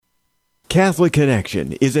Catholic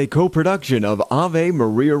Connection is a co-production of Ave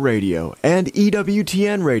Maria Radio and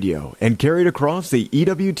EWTN Radio and carried across the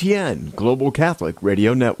EWTN Global Catholic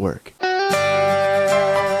Radio Network.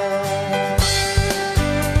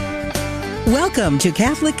 Welcome to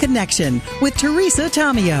Catholic Connection with Teresa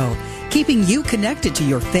Tomeo, keeping you connected to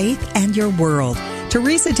your faith and your world.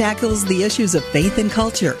 Teresa tackles the issues of faith and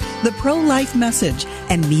culture, the pro-life message,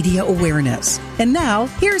 and media awareness. And now,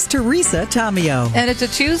 here's Teresa Tomeo. And it's a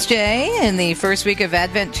Tuesday in the first week of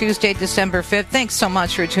Advent, Tuesday, December 5th. Thanks so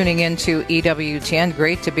much for tuning in to EWTN.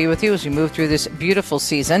 Great to be with you as we move through this beautiful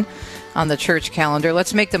season on the church calendar.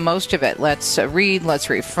 Let's make the most of it. Let's read, let's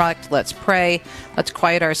reflect, let's pray, let's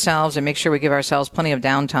quiet ourselves and make sure we give ourselves plenty of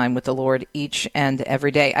downtime with the Lord each and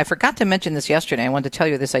every day. I forgot to mention this yesterday. I wanted to tell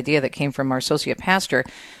you this idea that came from our associate pastor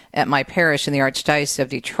at my parish in the Archdiocese of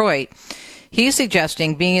Detroit. He's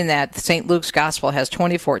suggesting, being that St. Luke's Gospel has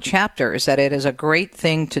 24 chapters, that it is a great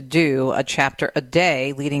thing to do a chapter a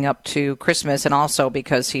day leading up to Christmas, and also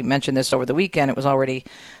because he mentioned this over the weekend, it was already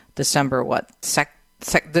December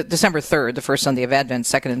 3rd, the first Sunday of Advent,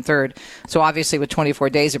 2nd and 3rd. So obviously with 24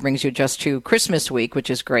 days, it brings you just to Christmas week, which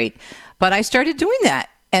is great. But I started doing that,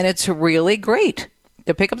 and it's really great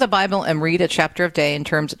to pick up the Bible and read a chapter a day in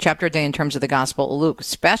terms of the Gospel of Luke,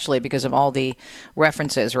 especially because of all the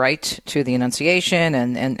references, right, to the Annunciation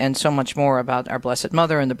and so much more about our Blessed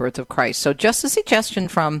Mother and the birth of Christ. So just a suggestion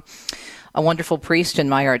from a wonderful priest in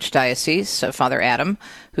my archdiocese, Father Adam,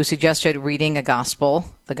 who suggested reading the Gospel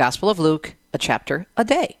of Luke, a chapter a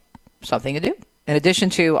day. Something to do. In addition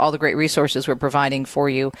to all the great resources we're providing for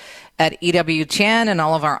you at EWTN and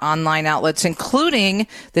all of our online outlets, including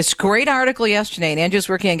this great article yesterday, and Andrew's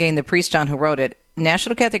working on getting the priest on who wrote it.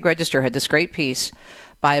 National Catholic Register had this great piece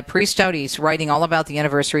by a priest out east writing all about the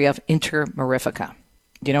anniversary of Inter Mirifica.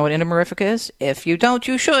 Do you know what Inter Mirifica is? If you don't,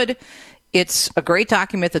 you should. It's a great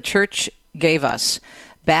document the Church gave us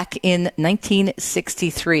back in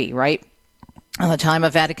 1963, right? On the time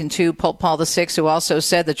of Vatican II, Pope Paul VI, who also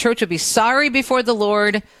said the Church would be sorry before the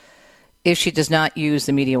Lord if she does not use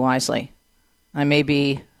the media wisely. I may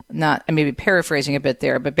be paraphrasing a bit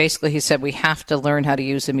there, but basically he said we have to learn how to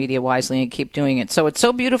use the media wisely and keep doing it. So it's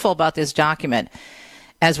so beautiful about this document,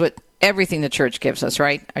 as with everything the Church gives us,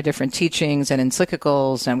 right? Our different teachings and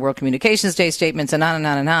encyclicals and World Communications Day statements and on and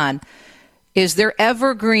on and on, is they're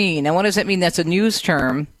evergreen. And what does that mean? That's a news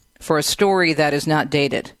term for a story that is not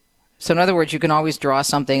dated. So in other words, you can always draw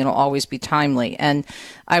something and it'll always be timely. And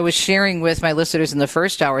I was sharing with my listeners in the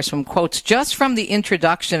first hour some quotes just from the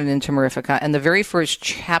introduction into Mirifica and the very first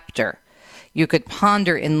chapter you could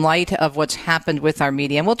ponder in light of what's happened with our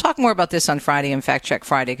media. And we'll talk more about this on Friday and Fact Check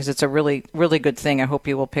Friday, because it's a really, really good thing I hope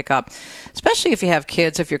you will pick up, especially if you have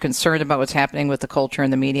kids, if you're concerned about what's happening with the culture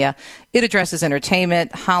and the media. It addresses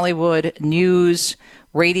entertainment, Hollywood, news,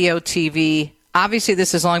 radio, TV. Obviously,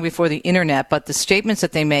 this is long before the internet, but the statements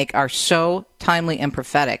that they make are so timely and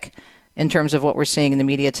prophetic in terms of what we're seeing in the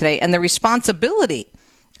media today. And the responsibility,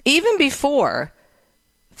 even before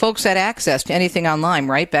folks had access to anything online,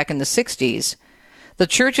 right, back in the 60s, the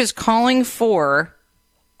Church is calling for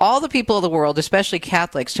all the people of the world, especially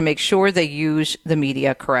Catholics, to make sure they use the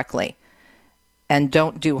media correctly and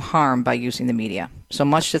don't do harm by using the media. So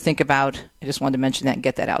much to think about. I just wanted to mention that and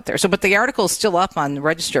get that out there. So, but the article is still up on the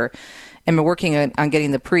Register, and we're working on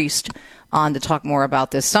getting the priest on to talk more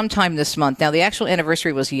about this sometime this month. Now, the actual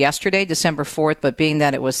anniversary was yesterday, December 4th, but being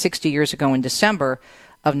that it was 60 years ago in December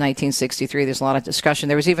of 1963, there's a lot of discussion.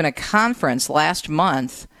 There was even a conference last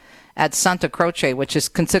month at Santa Croce, which is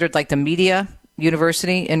considered like the media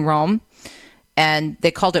university in Rome, and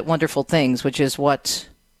they called it Wonderful Things, which is what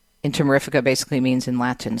Inter Mirifica basically means in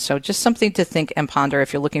Latin. So just something to think and ponder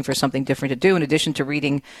if you're looking for something different to do. In addition to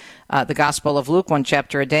reading the Gospel of Luke, one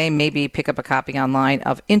chapter a day, maybe pick up a copy online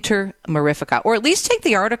of Inter Mirifica, or at least take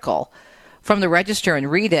the article from the Register and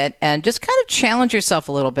read it and just kind of challenge yourself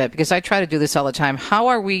a little bit, because I try to do this all the time. How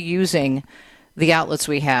are we using the outlets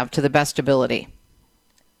we have to the best ability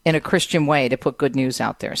in a Christian way to put good news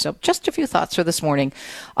out there? So just a few thoughts for this morning.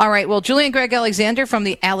 All right. Well, Julie and Greg Alexander from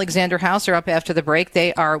the Alexander House are up after the break.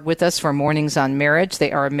 They are with us for Mornings on Marriage.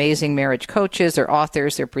 They are amazing marriage coaches. They're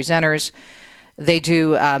authors. They're presenters. They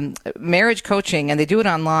do marriage coaching, and they do it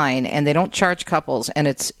online, and they don't charge couples, and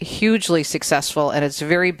it's hugely successful, and it's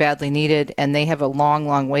very badly needed, and they have a long,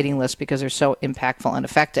 long waiting list because they're so impactful and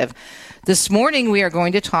effective. This morning, we are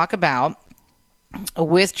going to talk about,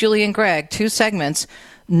 with Julie and Greg, two segments,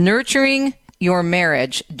 nurturing your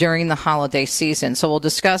marriage during the holiday season. So we'll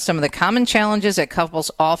discuss some of the common challenges that couples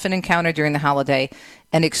often encounter during the holiday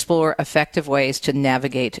and explore effective ways to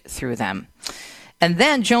navigate through them. And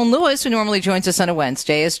then Joan Lewis, who normally joins us on a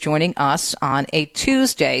Wednesday, is joining us on a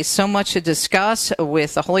Tuesday. So much to discuss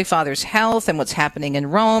with the Holy Father's health and what's happening in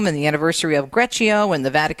Rome and the anniversary of Greccio and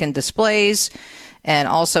the Vatican displays, and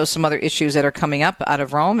also some other issues that are coming up out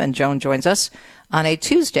of Rome. And Joan joins us on a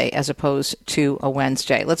Tuesday as opposed to a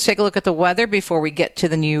Wednesday. Let's take a look at the weather before we get to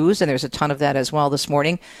the news, and there's a ton of that as well this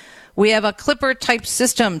morning. We have a Clipper-type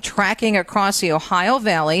system tracking across the Ohio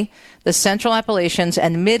Valley, the Central Appalachians,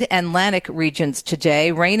 and Mid-Atlantic regions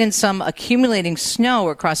today. Rain and some accumulating snow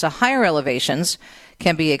across the higher elevations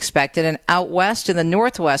can be expected, and out west in the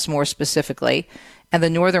northwest more specifically, and the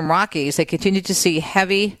northern Rockies, they continue to see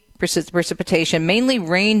heavy precipitation, mainly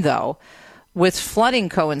rain, though, with flooding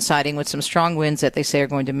coinciding with some strong winds that they say are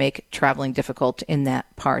going to make traveling difficult in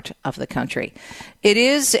that part of the country. It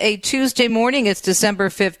is a Tuesday morning. It's December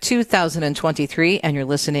 5th, 2023, and you're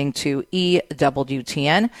listening to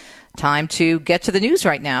EWTN. Time to get to the news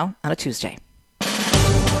right now on a Tuesday.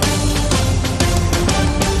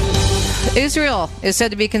 Israel is said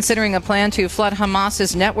to be considering a plan to flood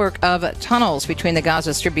Hamas's network of tunnels between the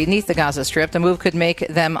Gaza Strip, beneath the Gaza Strip. The move could make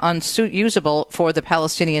them unusable for the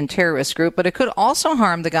Palestinian terrorist group, but it could also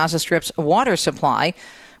harm the Gaza Strip's water supply.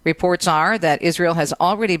 Reports are that Israel has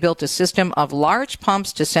already built a system of large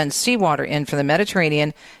pumps to send seawater in from the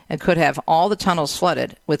Mediterranean and could have all the tunnels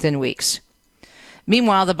flooded within weeks.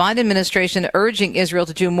 Meanwhile, the Biden administration urging Israel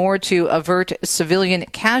to do more to avert civilian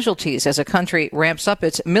casualties as a country ramps up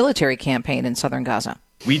its military campaign in southern Gaza.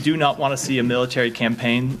 We do not want to see a military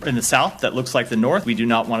campaign in the south that looks like the north. We do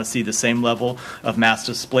not want to see the same level of mass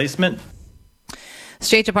displacement.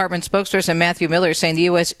 State Department spokesperson Matthew Miller saying the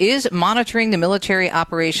U.S. is monitoring the military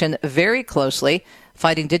operation very closely.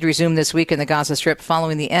 Fighting did resume this week in the Gaza Strip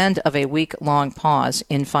following the end of a week-long pause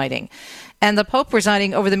in fighting. And the Pope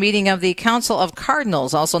presiding over the meeting of the Council of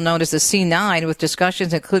Cardinals, also known as the C9, with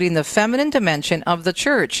discussions including the feminine dimension of the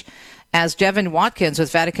Church. As Devin Watkins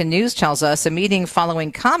with Vatican News tells us, a meeting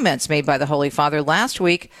following comments made by the Holy Father last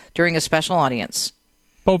week during a special audience.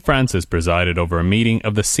 Pope Francis presided over a meeting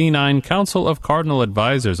of the C9 Council of Cardinal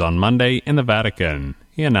Advisors on Monday in the Vatican.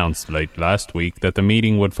 He announced late last week that the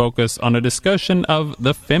meeting would focus on a discussion of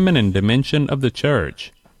the feminine dimension of the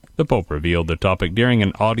Church. The Pope revealed the topic during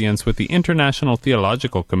an audience with the International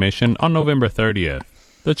Theological Commission on November 30th.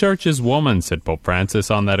 The Church is woman, said Pope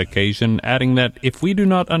Francis on that occasion, adding that if we do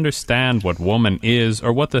not understand what woman is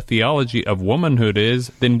or what the theology of womanhood is,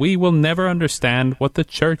 then we will never understand what the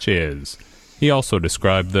Church is. He also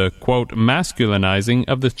described the, quote, masculinizing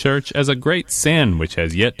of the Church as a great sin which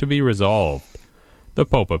has yet to be resolved. The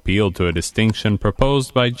Pope appealed to a distinction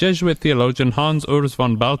proposed by Jesuit theologian Hans Urs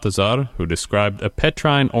von Balthasar, who described a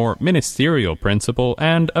Petrine or ministerial principle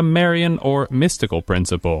and a Marian or mystical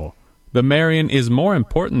principle. The Marian is more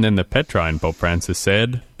important than the Petrine, Pope Francis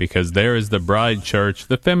said, because there is the bride church,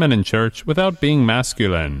 the feminine church, without being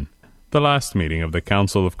masculine. The last meeting of the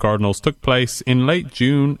Council of Cardinals took place in late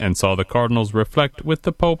June and saw the cardinals reflect with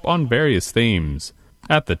the Pope on various themes.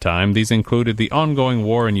 At the time, these included the ongoing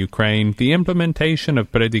war in Ukraine, the implementation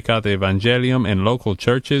of Predicate Evangelium in local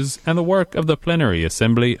churches, and the work of the Plenary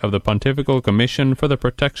Assembly of the Pontifical Commission for the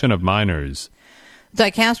Protection of Minors.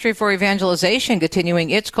 Dicastery for Evangelization continuing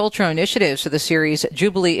its cultural initiatives for the series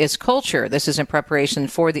Jubilee is Culture. This is in preparation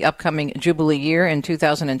for the upcoming Jubilee year in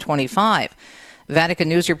 2025. Vatican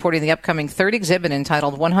News reporting the upcoming third exhibit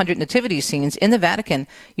entitled 100 Nativity Scenes in the Vatican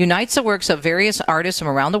unites the works of various artists from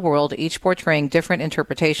around the world, each portraying different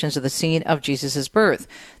interpretations of the scene of Jesus' birth.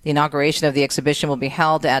 The inauguration of the exhibition will be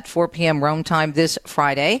held at 4 p.m. Rome time this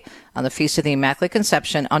Friday on the Feast of the Immaculate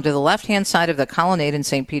Conception under the left-hand side of the colonnade in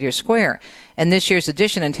St. Peter's Square. And this year's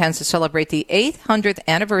edition intends to celebrate the 800th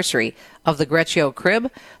anniversary of the Greccio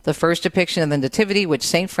crib, the first depiction of the Nativity which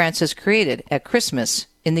St. Francis created at Christmas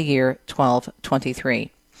in the year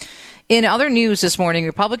 1223. In other news this morning,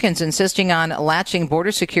 Republicans insisting on latching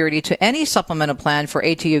border security to any supplemental plan for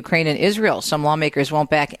aid to Ukraine and Israel. Some lawmakers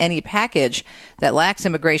won't back any package that lacks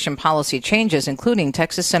immigration policy changes, including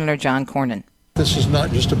Texas Senator John Cornyn. This is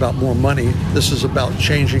not just about more money. This is about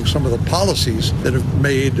changing some of the policies that have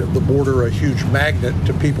made the border a huge magnet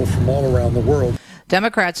to people from all around the world.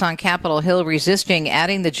 Democrats on Capitol Hill resisting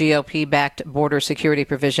adding the GOP-backed border security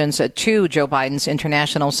provisions to Joe Biden's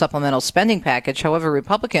international supplemental spending package. However,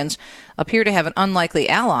 Republicans appear to have an unlikely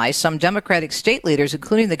ally. Some Democratic state leaders,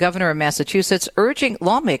 including the governor of Massachusetts, urging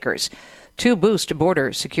lawmakers to boost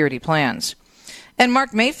border security plans. And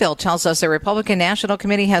Mark Mayfield tells us the Republican National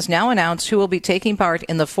Committee has now announced who will be taking part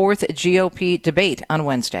in the fourth GOP debate on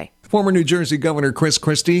Wednesday. Former New Jersey Governor Chris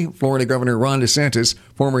Christie, Florida Governor Ron DeSantis,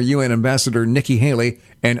 former UN Ambassador Nikki Haley,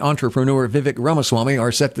 and entrepreneur Vivek Ramaswamy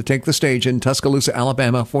are set to take the stage in Tuscaloosa,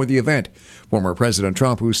 Alabama for the event. Former President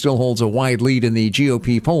Trump, who still holds a wide lead in the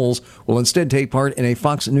GOP polls, will instead take part in a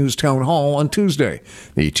Fox News town hall on Tuesday.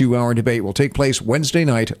 The 2-hour debate will take place Wednesday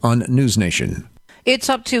night on News Nation. It's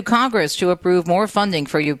up to Congress to approve more funding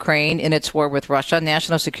for Ukraine in its war with Russia.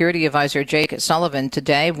 National Security Advisor Jake Sullivan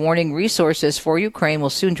today warning resources for Ukraine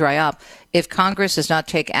will soon dry up if Congress does not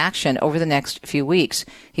take action over the next few weeks.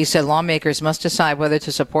 He said lawmakers must decide whether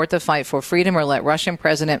to support the fight for freedom or let Russian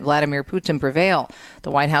President Vladimir Putin prevail.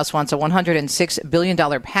 The White House wants a $106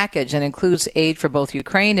 billion package that includes aid for both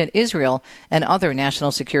Ukraine and Israel and other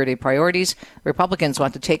national security priorities. Republicans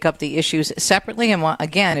want to take up the issues separately and want,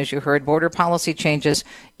 again, as you heard, border policy changes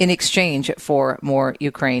in exchange for more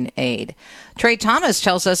Ukraine aid. Trey Thomas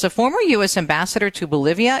tells us a former U.S. ambassador to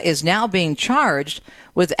Bolivia is now being charged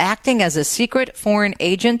with acting as a secret foreign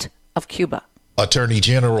agent of Cuba. Attorney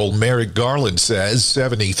General Merrick Garland says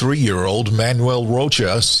 73-year-old Manuel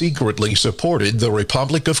Rocha secretly supported the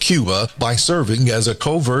Republic of Cuba by serving as a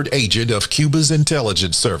covert agent of Cuba's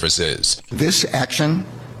intelligence services. This action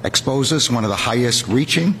exposes one of the highest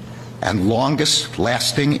reaching and longest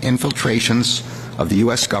lasting infiltrations of the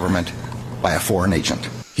U.S. government by a foreign agent.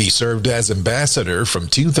 He served as ambassador from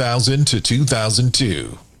 2000 to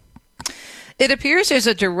 2002. It appears there's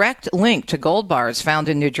a direct link to gold bars found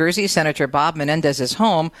in New Jersey Senator Bob Menendez's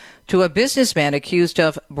home to a businessman accused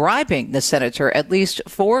of bribing the senator. At least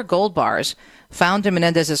 4 gold bars found in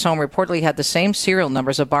Menendez's home reportedly had the same serial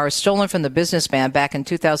numbers of bars stolen from the businessman back in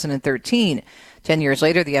 2013. 10 years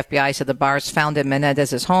later, the FBI said the bars found in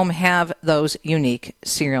Menendez's home have those unique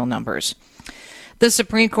serial numbers. The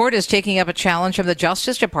Supreme Court is taking up a challenge from the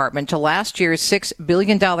Justice Department to last year's $6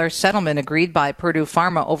 billion settlement agreed by Purdue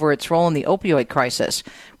Pharma over its role in the opioid crisis.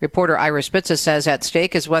 Reporter Ira Spitzer says at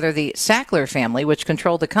stake is whether the Sackler family, which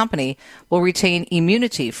controlled the company, will retain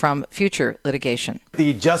immunity from future litigation.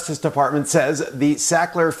 The Justice Department says the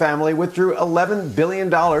Sackler family withdrew $11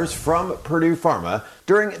 billion from Purdue Pharma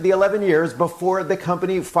during the 11 years before the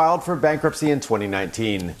company filed for bankruptcy in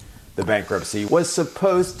 2019. The bankruptcy was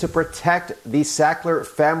supposed to protect the Sackler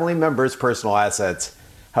family members' personal assets.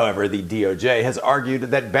 However, the DOJ has argued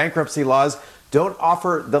that bankruptcy laws don't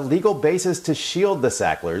offer the legal basis to shield the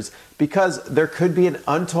Sacklers because there could be an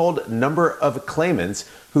untold number of claimants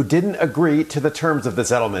who didn't agree to the terms of the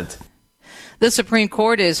settlement. The Supreme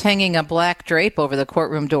Court is hanging a black drape over the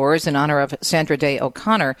courtroom doors in honor of Sandra Day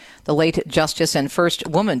O'Connor. The late justice and first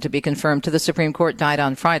woman to be confirmed to the Supreme Court died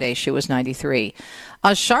on Friday. She was 93.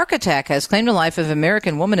 A shark attack has claimed the life of an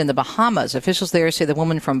American woman in the Bahamas. Officials there say the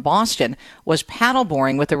woman from Boston was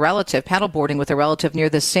paddleboarding with a relative near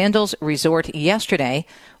the Sandals Resort yesterday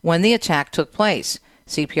when the attack took place.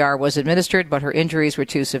 CPR was administered, but her injuries were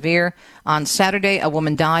too severe. On Saturday, a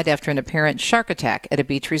woman died after an apparent shark attack at a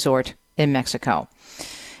beach resort in Mexico.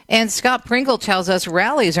 And Scott Pringle tells us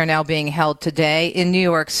rallies are now being held today in New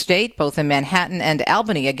York State, both in Manhattan and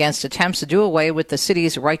Albany, against attempts to do away with the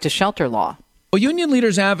city's right to shelter law. Well, union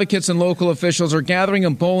leaders, advocates, and local officials are gathering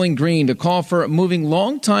in Bowling Green to call for moving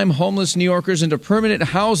longtime homeless New Yorkers into permanent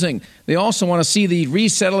housing. They also want to see the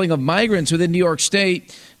resettling of migrants within New York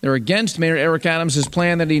State. They're against Mayor Eric Adams'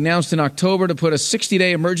 plan that he announced in October to put a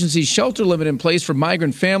 60-day emergency shelter limit in place for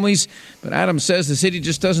migrant families. But Adams says the city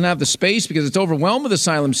just doesn't have the space because it's overwhelmed with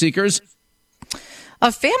asylum seekers.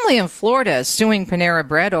 A family in Florida is suing Panera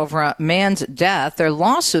Bread over a man's death. Their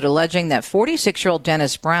lawsuit alleging that 46-year-old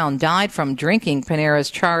Dennis Brown died from drinking Panera's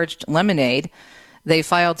charged lemonade. They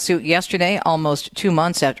filed suit yesterday, almost 2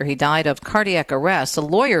 months after he died of cardiac arrest. A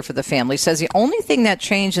lawyer for the family says the only thing that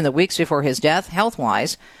changed in the weeks before his death,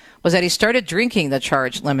 health-wise, was that he started drinking the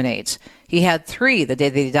charged lemonades. He had 3 the day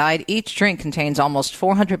that he died. Each drink contains almost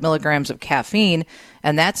 400 milligrams of caffeine,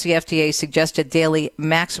 and that's the FDA's suggested daily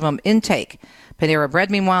maximum intake. Panera Bread,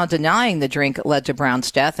 meanwhile, denying the drink led to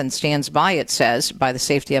Brown's death and stands by, it says, by the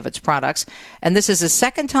safety of its products. And this is the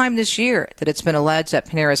second time this year that it's been alleged that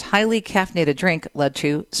Panera's highly caffeinated drink led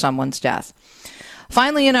to someone's death.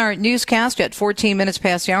 Finally, in our newscast at 14 minutes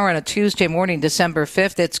past the hour on a Tuesday morning, December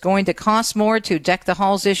 5th, it's going to cost more to deck the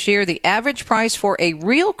halls this year. The average price for a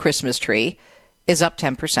real Christmas tree is up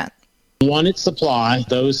 10%. One, its supply.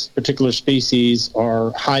 Those particular species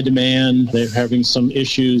are high demand. They're having some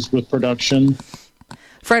issues with production.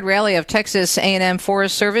 Fred Raleigh of Texas A&M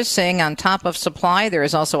Forest Service saying on top of supply, there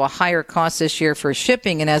is also a higher cost this year for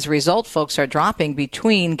shipping. And as a result, folks are dropping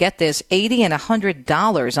between, get this, $80 and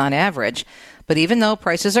 $100 on average. But even though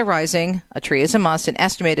prices are rising, a tree is a must. An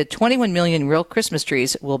estimated 21 million real Christmas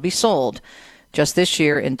trees will be sold just this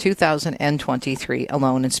year in 2023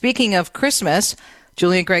 alone. And speaking of Christmas,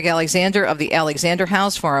 Julie and Greg Alexander of the Alexander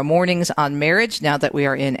House for our mornings on marriage, now that we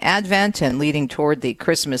are in Advent and leading toward the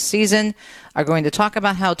Christmas season, are going to talk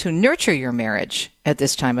about how to nurture your marriage at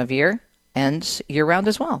this time of year and year-round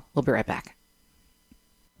as well. We'll be right back.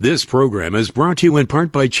 This program is brought to you in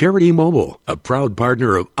part by Charity Mobile, a proud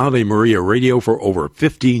partner of Ave Maria Radio for over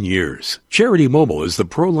 15 years. Charity Mobile is the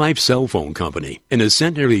pro-life cell phone company and has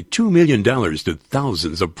sent nearly $2 million to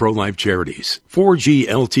thousands of pro-life charities. 4G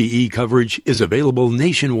LTE coverage is available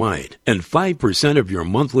nationwide, and 5% of your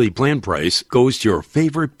monthly plan price goes to your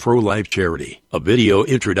favorite pro-life charity. A video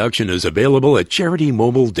introduction is available at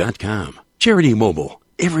CharityMobile.com. Charity Mobile,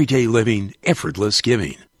 everyday living, effortless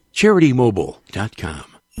giving. CharityMobile.com.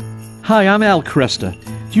 Hi, I'm Al Cresta.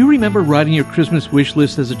 Do you remember writing your Christmas wish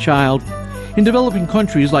list as a child? In developing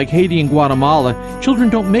countries like Haiti and Guatemala, children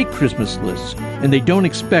don't make Christmas lists, and they don't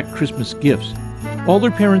expect Christmas gifts. All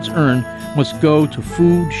their parents earn must go to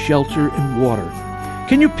food, shelter, and water.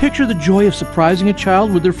 Can you picture the joy of surprising a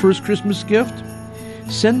child with their first Christmas gift?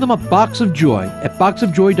 Send them a box of joy at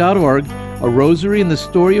boxofjoy.org. A rosary and the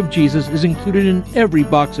story of Jesus is included in every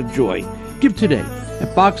box of joy. Give today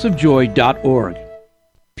at boxofjoy.org.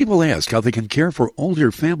 People ask how they can care for older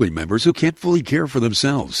family members who can't fully care for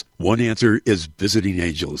themselves. One answer is Visiting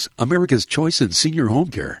Angels, America's choice in senior home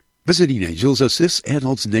care. Visiting Angels assists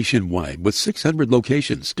adults nationwide with 600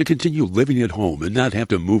 locations to continue living at home and not have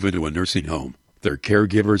to move into a nursing home. Their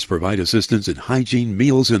caregivers provide assistance in hygiene,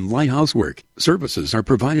 meals, and light housework. Services are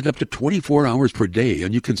provided up to 24 hours per day,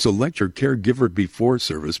 and you can select your caregiver before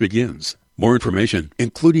service begins. More information,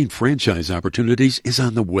 including franchise opportunities, is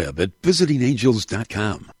on the web at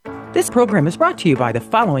visitingangels.com. This program is brought to you by the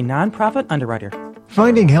following nonprofit underwriter.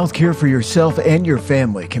 Finding health care for yourself and your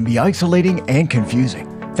family can be isolating and confusing.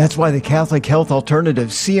 That's why the Catholic Health Alternative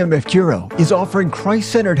CMF Curo is offering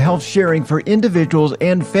Christ-centered health sharing for individuals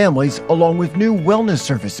and families, along with new wellness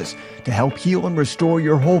services to help heal and restore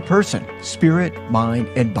your whole person, spirit, mind,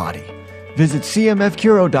 and body. Visit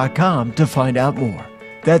cmfcuro.com to find out more.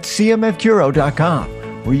 That's cmfcuro.com,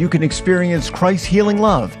 where you can experience Christ's healing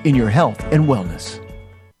love in your health and wellness.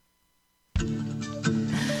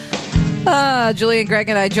 Julie and Greg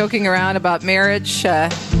and I joking around about marriage.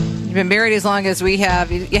 You've been married as long as we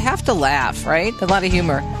have. You have to laugh, right? A lot of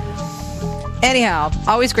humor. Anyhow,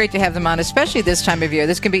 always great to have them on, especially this time of year.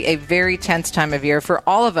 This can be a very tense time of year for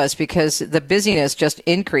all of us because the busyness just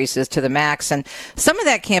increases to the max. And some of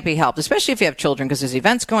that can't be helped, especially if you have children, because there's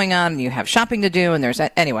events going on and you have shopping to do. And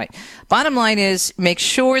anyway, bottom line is make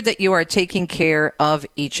sure that you are taking care of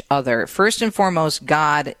each other. First and foremost,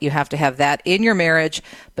 God, you have to have that in your marriage,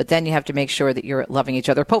 but then you have to make sure that you're loving each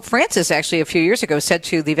other. Pope Francis actually a few years ago said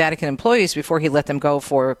to the Vatican employees before he let them go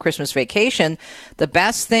for Christmas vacation, the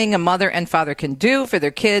best thing a mother and father can do for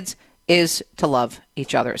their kids is to love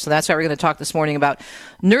each other. So that's why we're going to talk this morning about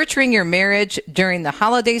nurturing your marriage during the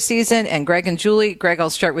holiday season. And Greg and Julie, Greg, I'll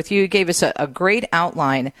start with you. You gave us a great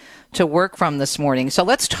outline to work from this morning. So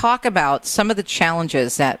let's talk about some of the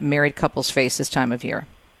challenges that married couples face this time of year.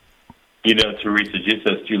 You know, Teresa, just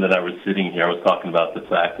as Julie and I were sitting here, I was talking about the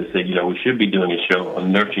fact that, we should be doing a show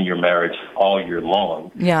on nurturing your marriage all year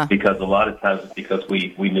long. Yeah. Because a lot of times it's because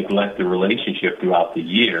we neglect the relationship throughout the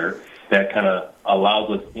year. That kind of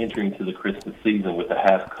allows us entering into the Christmas season with a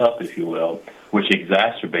half cup, if you will, which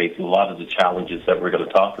exacerbates a lot of the challenges that we're going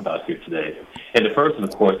to talk about here today. And the first,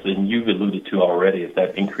 of course, and you've alluded to already, is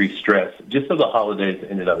that increased stress, just of the holidays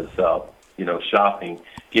in and of itself. Shopping,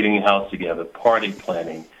 getting a house together, party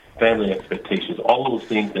planning, family expectations, all those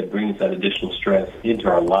things that brings that additional stress into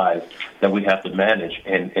our lives that we have to manage.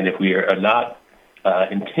 And if we are not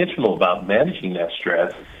intentional about managing that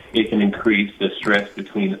stress, it can increase the stress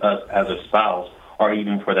between us as a spouse or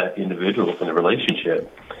even for that individual in the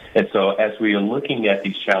relationship. And so as we are looking at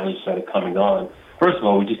these challenges that are coming on, first of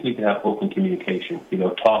all, we just need to have open communication,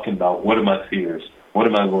 talking about what are my fears, what are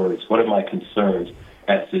my worries, what are my concerns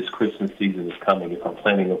as this Christmas season is coming, if I'm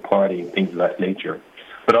planning a party and things of that nature.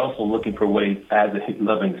 But also looking for ways as a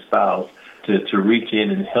loving spouse to reach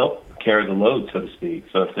in and help carry the load, so to speak.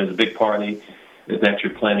 So if there's a big party that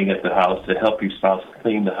you're planning at the house, to help your spouse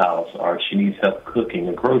clean the house, or she needs help cooking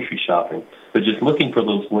or grocery shopping, but just looking for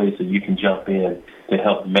those ways that you can jump in to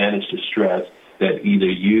help manage the stress that either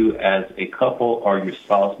you as a couple or your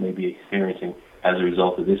spouse may be experiencing as a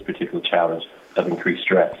result of this particular challenge of increased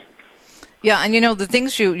stress. Yeah, and the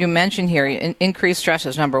things you mentioned here, increased stress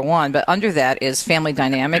is number one, but under that is family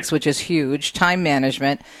dynamics, which is huge, time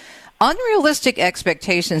management, Unrealistic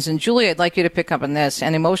expectations, and Julie, I'd like you to pick up on this,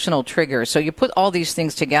 and emotional triggers. So you put all these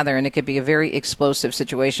things together, and it could be a very explosive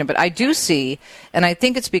situation. But I do see, and I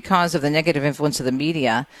think it's because of the negative influence of the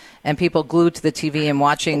media and people glued to the TV and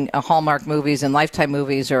watching Hallmark movies and Lifetime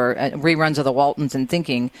movies or reruns of the Waltons and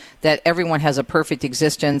thinking that everyone has a perfect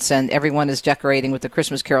existence and everyone is decorating with the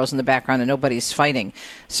Christmas carols in the background and nobody's fighting.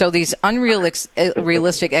 So these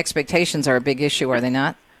unrealistic expectations are a big issue, are they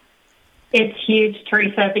not? It's huge,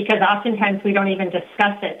 Teresa, because oftentimes we don't even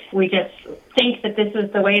discuss it. We just think that this is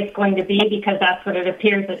the way it's going to be because that's what it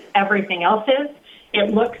appears that everything else is.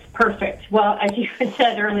 It looks perfect. Well, as you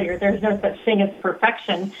said earlier, there's no such thing as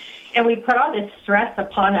perfection. And we put all this stress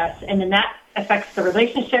upon us, and then that affects the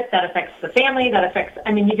relationship, that affects the family, that affects,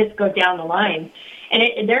 you just go down the line.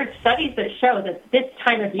 And there's studies that show that this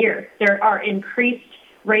time of year, there are increased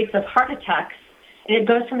rates of heart attacks, and it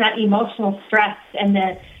goes from that emotional stress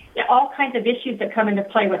and all kinds of issues that come into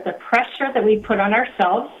play with the pressure that we put on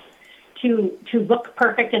ourselves to look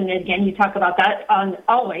perfect. And again, you talk about that on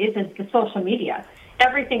always is the social media.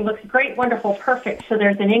 Everything looks great, wonderful, perfect. So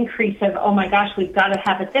there's an increase of, oh my gosh, we've got to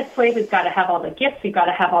have it this way. We've got to have all the gifts. We've got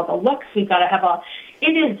to have all the looks. We've got to have all.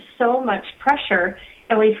 It is so much pressure,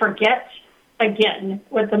 and we forget. Again,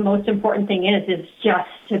 what the most important thing is just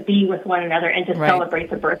to be with one another and to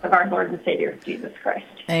celebrate the birth of our Lord and Savior, Jesus Christ.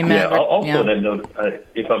 Amen. Yeah, on that note,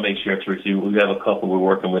 if I may share, Teresa, we have a couple we're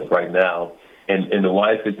working with right now, and the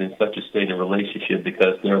wife is in such a state of relationship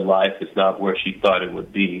because their life is not where she thought it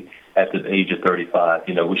would be at the age of 35.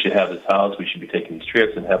 We should have this house, we should be taking these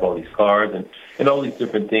trips and have all these cars and all these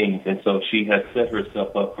different things. And so she has set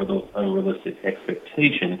herself up for those unrealistic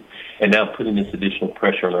expectations and now putting this additional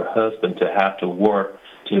pressure on her husband to have to work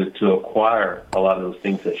to acquire a lot of those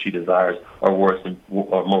things that she desires, or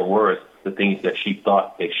more worse, the things that she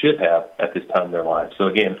thought they should have at this time in their life. So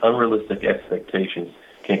again, unrealistic expectations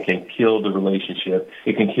can kill the relationship.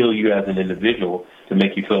 It can kill you as an individual to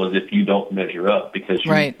make you feel as if you don't measure up because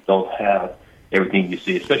you don't have everything you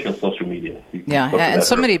see, especially on social media. Yeah, and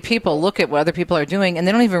so many people look at what other people are doing, and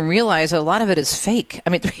they don't even realize a lot of it is fake.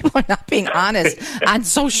 People are not being honest on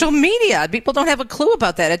social media. People don't have a clue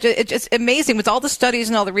about that. It's just amazing with all the studies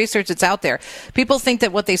and all the research that's out there. People think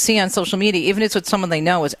that what they see on social media, even if it's with someone they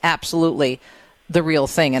know, is absolutely the real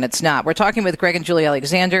thing, and it's not. We're talking with Greg and Julie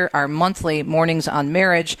Alexander, our monthly mornings on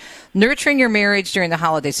marriage, nurturing your marriage during the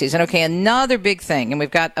holiday season. Okay, another big thing, and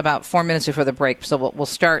we've got about 4 minutes before the break, so we'll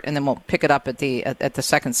start and then we'll pick it up at the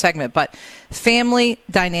second segment. But family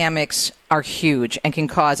dynamics are huge and can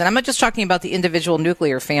cause, and I'm not just talking about the individual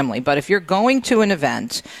nuclear family, but if you're going to an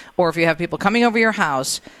event or if you have people coming over your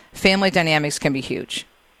house, family dynamics can be huge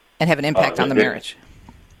and have an impact on the marriage.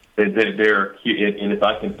 They're, and if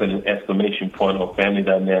I can put an exclamation point on family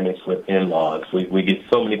dynamics with in-laws, we get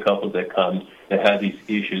so many couples that come that have these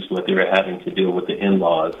issues where they're having to deal with the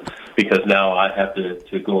in-laws because now I have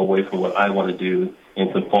to go away from what I want to do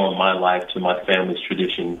and conform my life to my family's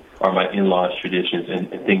tradition or my in-laws' traditions and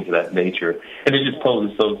things of that nature. And it just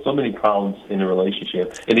poses so many problems in a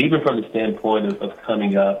relationship. And even from the standpoint of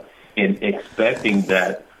coming up and expecting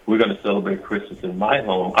that we're going to celebrate Christmas in my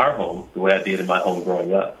home, our home, the way I did in my home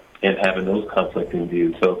growing up, and having those conflicting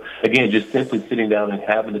views. So, again, just simply sitting down and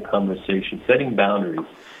having the conversation, setting boundaries.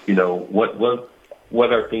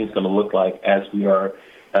 What are things going to look like as we are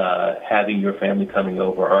having your family coming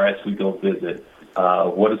over or as we go visit?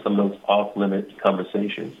 What are some of those off-limit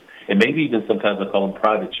conversations? And maybe even sometimes I call them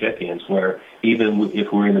private check-ins where even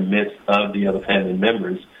if we're in the midst of the other family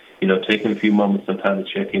members, taking a few moments sometime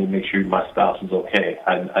to check in and make sure my spouse is okay.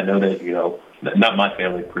 I know that, not my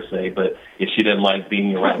family per se, but if she doesn't like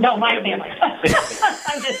being around. No, my family.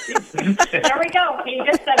 I'm just kidding. There we go. He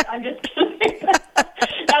just said, I'm just kidding.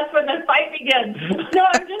 That's when the fight begins. No,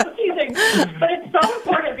 I'm just teasing. But it's so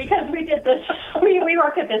important because we did this. We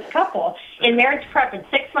worked with this couple in marriage prep, and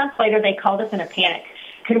 6 months later they called us in a panic.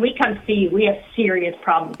 Can we come see you? We have serious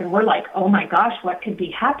problems. And we're like, oh my gosh, what could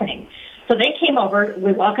be happening? So they came over.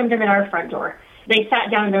 We welcomed them in our front door. They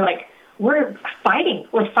sat down and they're like, we're fighting.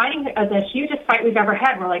 We're fighting the hugest fight we've ever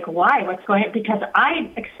had. We're like, why? What's going on? Because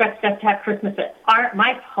I expect us to have Christmas at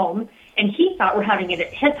my home, and he thought we're having it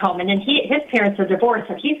at his home. And then his parents are divorced,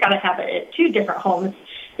 so he's got to have it at 2 different homes.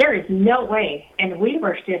 There is no way. And we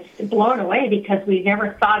were just blown away because we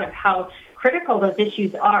never thought of how critical those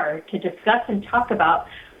issues are to discuss and talk about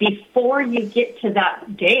before you get to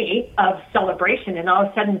that day of celebration. And all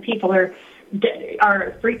of a sudden people are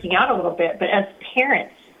freaking out a little bit. But as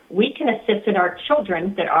parents, we can assist in our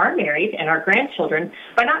children that are married and our grandchildren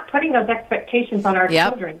by not putting those expectations on our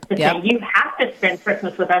children to say, you have to spend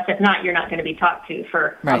Christmas with us. If not, you're not going to be talked to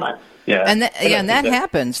for a month. Yeah, and that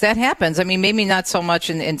happens. That happens. I mean, maybe not so much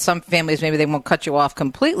in some families. Maybe they won't cut you off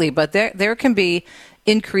completely, but there can be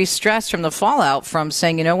increased stress from the fallout from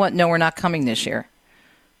saying, you know what, no, we're not coming this year.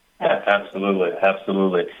 Absolutely,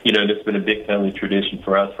 absolutely. You know, it's been a big family tradition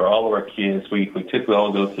for us. For all of our kids, we typically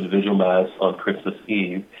all go to the Vigil Mass on Christmas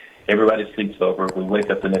Eve. Everybody sleeps over. We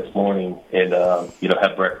wake up the next morning and,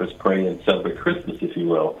 have breakfast, pray, and celebrate Christmas, if you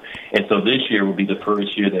will. And so this year will be the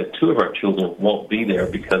first year that two of our children won't be there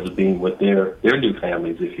because of being with their new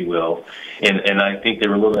families, if you will. And I think they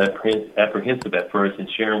were a little apprehensive at first in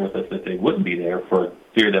sharing with us that they wouldn't be there for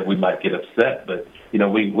fear that we might get upset. But, you know,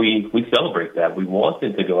 we celebrate that. We want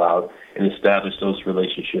them to go out and establish those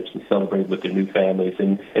relationships and celebrate with their new families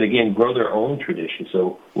and again, grow their own tradition.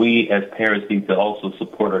 So we as parents need to also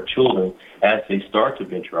support our children as they start to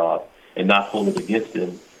venture off and not hold it against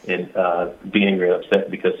them and be angry or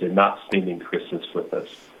upset because they're not spending Christmas with us.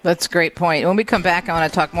 That's a great point. When we come back, I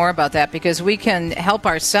want to talk more about that because we can help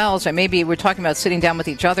ourselves, and maybe we're talking about sitting down with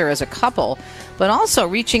each other as a couple, but also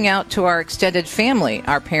reaching out to our extended family,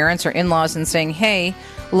 our parents or in-laws, and saying, hey,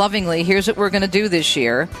 lovingly, here's what we're going to do this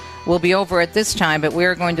year. We'll be over at this time, but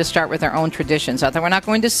we're going to start with our own traditions. Not that we're not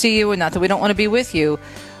going to see you and not that we don't want to be with you,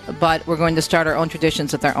 but we're going to start our own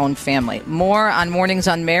traditions with our own family. More on Mornings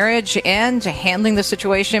on Marriage and handling the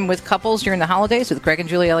situation with couples during the holidays with Greg and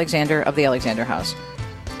Julie Alexander of the Alexander House.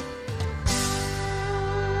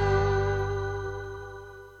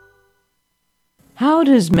 How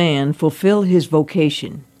does man fulfill his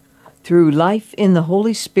vocation? Through life in the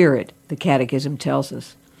Holy Spirit, the Catechism tells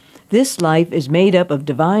us. This life is made up of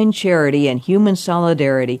divine charity and human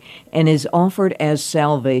solidarity and is offered as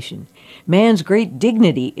salvation. Man's great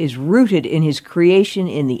dignity is rooted in his creation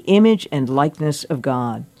in the image and likeness of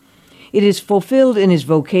God. It is fulfilled in his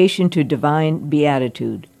vocation to divine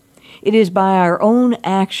beatitude. It is by our own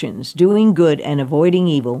actions, doing good and avoiding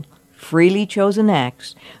evil, freely chosen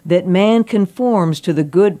acts, that man conforms to the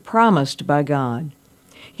good promised by God.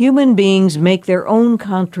 Human beings make their own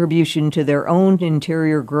contribution to their own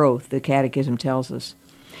interior growth, the Catechism tells us.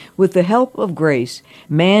 With the help of grace,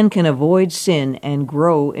 man can avoid sin and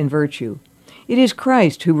grow in virtue. It is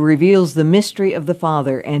Christ who reveals the mystery of the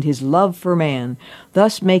Father and his love for man,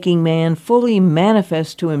 thus making man fully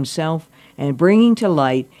manifest to himself and bringing to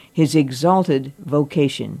light his exalted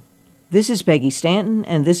vocation. This is Peggy Stanton,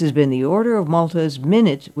 and this has been the Order of Malta's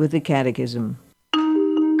Minute with the Catechism.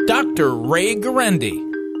 Dr. Ray Guarendi.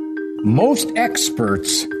 Most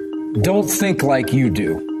experts don't think like you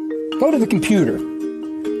do. Go to the computer.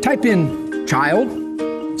 Type in child,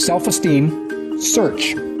 self-esteem,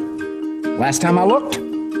 search. Last time I looked,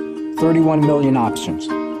 31 million options.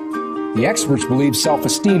 The experts believe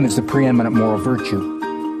self-esteem is the preeminent moral virtue.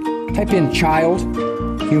 Type in child,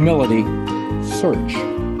 humility, search.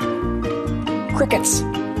 Crickets.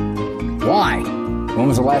 Why? When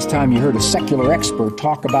was the last time you heard a secular expert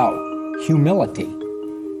talk about humility?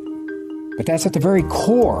 But that's at the very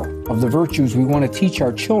core of the virtues we want to teach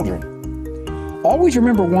our children. Always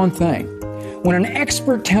remember one thing. When an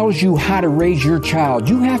expert tells you how to raise your child,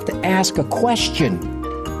 you have to ask a question.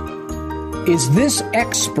 Is this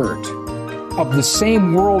expert of the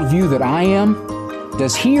same worldview that I am?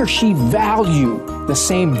 Does he or she value the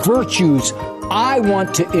same virtues I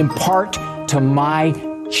want to impart to my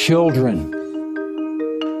children?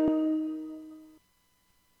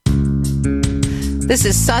 This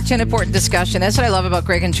is such an important discussion. That's what I love about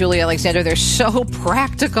Greg and Julie Alexander. They're so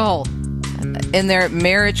practical in their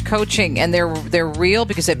marriage coaching, and they're real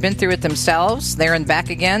because they've been through it themselves. There and back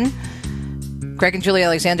again. Greg and Julie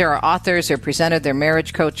Alexander are authors. They're presented. They're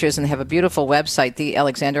marriage coaches, and they have a beautiful website, The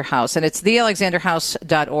Alexander House, and it's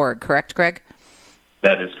thealexanderhouse.org. Correct, Greg?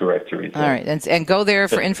 That is correct, Teresa. All right, and go there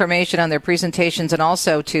for information on their presentations and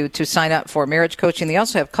also to sign up for marriage coaching. They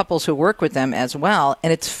also have couples who work with them as well,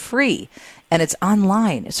 and it's free. And it's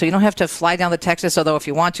online, so you don't have to fly down to Texas, although if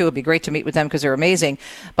you want to, it would be great to meet with them because they're amazing.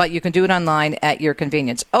 But you can do it online at your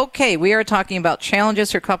convenience. Okay, we are talking about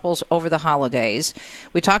challenges for couples over the holidays.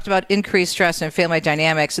 We talked about increased stress and family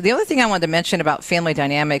dynamics. The other thing I wanted to mention about family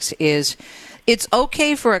dynamics is it's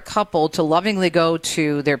okay for a couple to lovingly go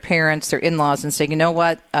to their parents, their in-laws, and say, you know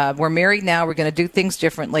what, we're married now. We're going to do things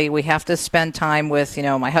differently. We have to spend time with,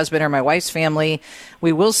 my husband or my wife's family.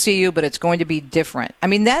 We will see you, but it's going to be different. I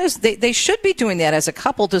mean, that is they should be doing that as a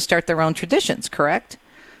couple to start their own traditions, correct?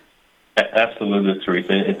 Absolutely,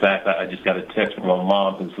 Teresa. In fact, I just got a text from my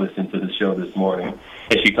mom who's listening to the show this morning,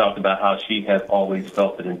 and she talked about how she has always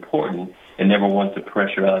felt it important and never wanted to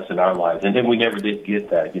pressure us in our lives. And then we never did get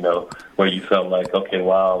that, where you felt like, okay,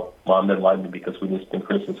 wow, Mom didn't like me because we didn't spend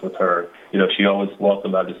Christmas with her. She always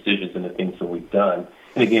welcomed our decisions and the things that we've done.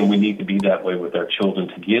 And again, we need to be that way with our children,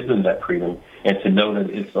 to give them that freedom and to know that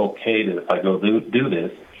it's okay that if I go do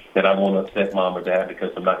this, that I won't upset Mom or Dad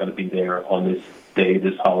because I'm not going to be there on this day,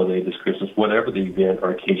 this holiday, this Christmas, whatever the event or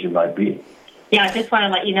occasion might be. Yeah, I just want to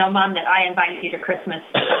let you know, Mom, that I invite you to Christmas.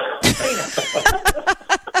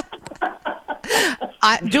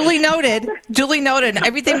 Duly noted. Duly noted.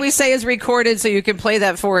 Everything we say is recorded, so you can play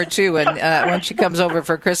that for her, too, and when she comes over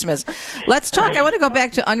for Christmas. Let's talk. I want to go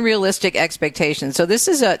back to unrealistic expectations. So this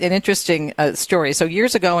is an interesting story. So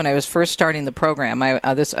years ago, when I was first starting the program, I'm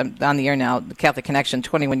on the air now, Catholic Connection,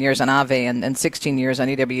 21 years on AVE and 16 years on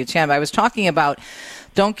EWTN. I was talking about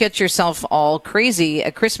don't get yourself all crazy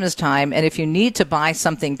at Christmas time, and if you need to buy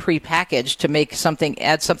something prepackaged to make something,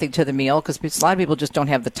 add something to the meal, because a lot of people just don't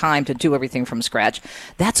have the time to do everything from scratch,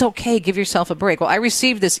 that's okay. Give yourself a break. Well, I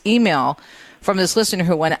received this email from this listener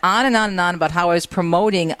who went on and on and on about how I was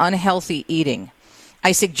promoting unhealthy eating.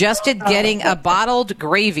 I suggested getting a bottled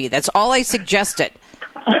gravy. That's all I suggested.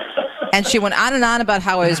 And she went on and on about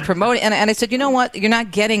how I was promoting. And I said, you know what? You're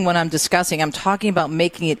not getting what I'm discussing. I'm talking about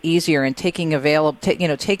making it easier and taking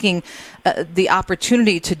the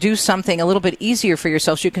opportunity to do something a little bit easier for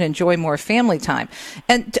yourself so you can enjoy more family time.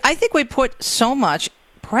 And I think we put so much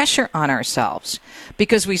pressure on ourselves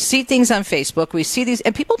because we see things on Facebook, we see these,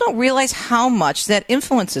 and people don't realize how much that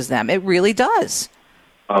influences them. It really does.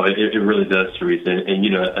 Oh, it really does, Teresa. And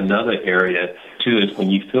another area, too, is when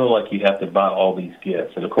you feel like you have to buy all these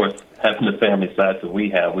gifts. And, of course, having the family size that we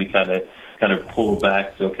have, we kind of pull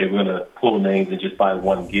back. So, okay, we're going to pull names and just buy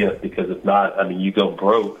one gift, because if not, you go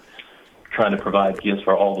broke trying to provide gifts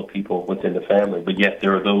for all the people within the family. But yet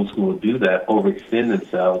there are those who will do that, overextend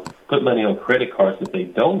themselves, put money on credit cards that they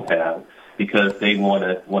don't have, because they want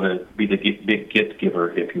to be the big gift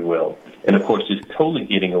giver, if you will. And, of course, just totally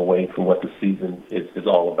getting away from what the season is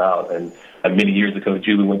all about. And many years ago,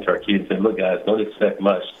 Julie went to our kids and said, look, guys, don't expect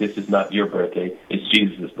much. This is not your birthday. It's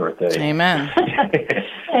Jesus' birthday. Amen.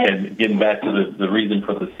 And getting back to the reason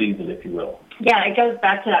for the season, if you will. Yeah, it goes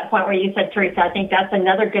back to that point where you said, Teresa, I think that's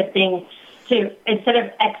another good thing to, instead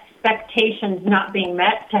of expectations not being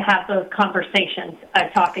met, to have those conversations. I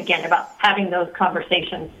talk again about having those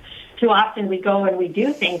conversations. Too often we go and we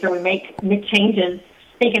do things or we make changes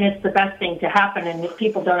thinking it's the best thing to happen, and if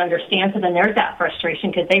people don't understand, so then there's that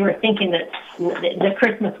frustration because they were thinking that the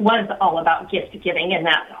Christmas was all about gift giving and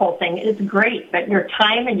that whole thing. It's great, but your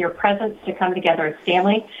time and your presence to come together as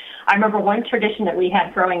family. I remember one tradition that we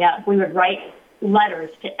had growing up, we would write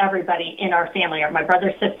letters to everybody in our family, or my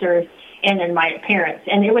brothers, sisters, and then my parents,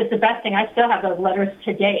 and it was the best thing. I still have those letters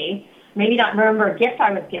today. Maybe not remember a gift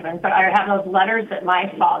I was given, but I have those letters that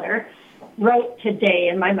my father wrote today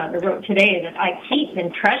and my mother wrote today that I keep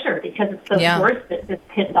and treasure, because it's those words that just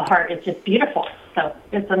hit the heart. It's just beautiful. So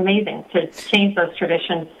it's amazing to change those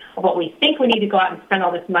traditions of what we think we need to go out and spend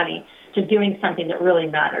all this money to doing something that really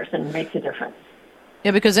matters and makes a difference. Yeah,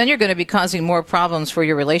 because then you're going to be causing more problems for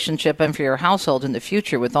your relationship and for your household in the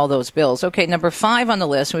future with all those bills. Okay, number 5 on the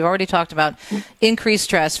list, we've already talked about increased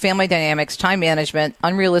stress, family dynamics, time management,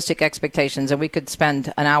 unrealistic expectations, and we could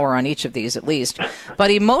spend an hour on each of these at least. But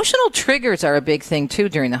emotional triggers are a big thing, too,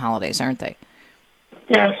 during the holidays, aren't they?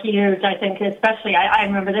 They're huge, I think, especially. I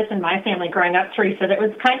remember this in my family growing up, Teresa, that was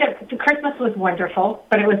Christmas was wonderful,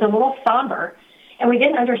 but it was a little somber. And we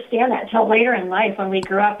didn't understand that until later in life when we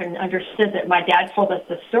grew up and understood that my dad told us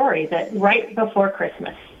the story that right before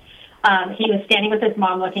Christmas, he was standing with his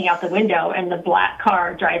mom looking out the window, and the black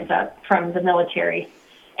car drives up from the military,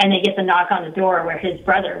 and they get the knock on the door where his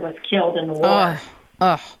brother was killed in the war.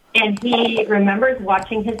 And he remembers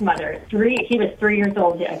watching his mother. He was 3 years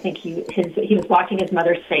old. I think he was watching his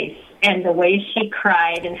mother's face, and the way she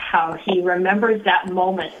cried, and how he remembers that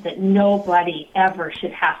moment that nobody ever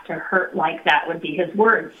should have to hurt like that, would be his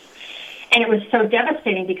words. And it was so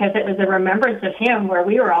devastating because it was a remembrance of him where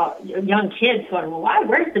we were all young kids going, well, why?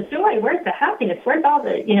 Where's the joy? Where's the happiness? Where's all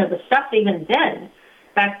the, the stuff even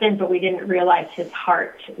back then, but we didn't realize his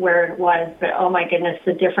heart where it was. But oh my goodness,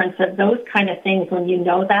 the difference of those kind of things when you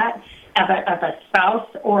know that of a spouse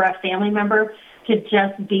or a family member, to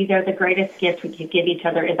just be there. The greatest gift we could give each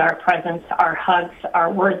other is our presence, our hugs,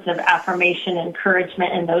 our words of affirmation,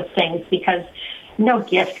 encouragement, and those things, because no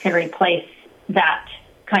gift can replace that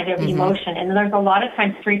kind of emotion. And there's a lot of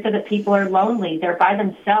times, Teresa, that people are lonely. They're by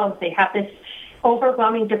themselves. They have this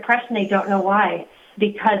overwhelming depression. They don't know why,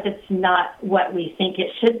 because it's not what we think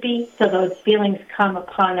it should be. So those feelings come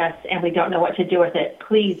upon us and we don't know what to do with it.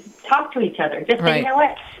 Please talk to each other. Just say, you know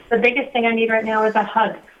what? The biggest thing I need right now is a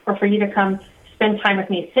hug. or for you to come spend time with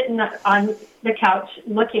me, sitting on the couch,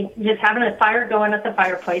 just having a fire going at the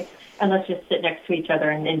fireplace, and let's just sit next to each other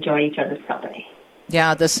and enjoy each other's company.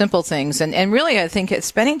 Yeah, the simple things. And really, I think it's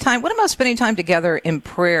spending time. What about spending time together in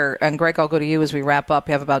prayer? And Greg, I'll go to you as we wrap up.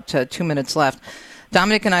 We have about 2 minutes left.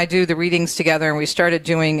 Dominic and I do the readings together, and we started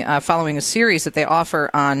doing, following a series that they offer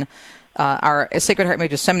on our Sacred Heart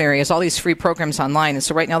Major Seminary, has all these free programs online. And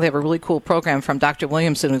so right now they have a really cool program from Dr.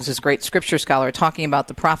 Williamson, who's this great scripture scholar, talking about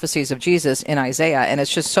the prophecies of Jesus in Isaiah. And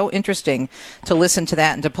it's just so interesting to listen to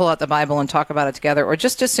that and to pull out the Bible and talk about it together, or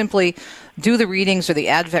just to simply do the readings or the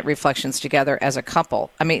Advent reflections together as a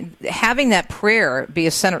couple. I mean, having that prayer be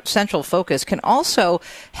a central focus can also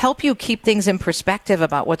help you keep things in perspective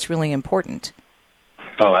about what's really important.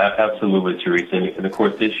 Oh, absolutely, Teresa. And of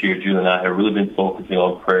course, this year, Julie and I have really been focusing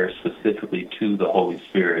on prayer specifically to the Holy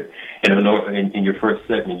Spirit. And in your first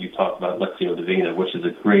segment, you talked about Lectio Divina, which is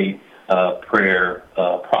a great prayer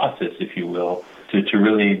process, if you will, to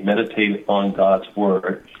really meditate on God's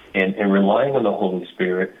Word and relying on the Holy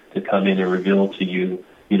Spirit to come in and reveal to you,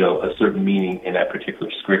 a certain meaning in that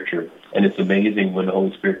particular scripture. And it's amazing when the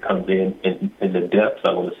Holy Spirit comes in the depths,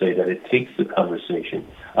 I want to say, that it takes the conversation,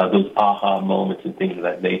 those aha moments and things of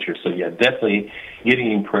that nature. So, yeah, definitely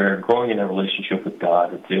getting in prayer, growing in that relationship with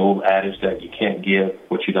God. It's the old adage that you can't give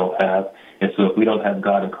what you don't have. And so if we don't have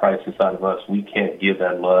God and Christ inside of us, we can't give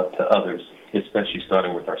that love to others, especially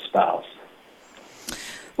starting with our spouse.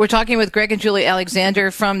 We're talking with Greg and Julie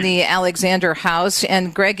Alexander from the Alexander House.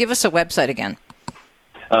 And, Greg, give us a website again.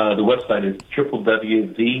 The website is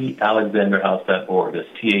www.thealexanderhouse.org. That's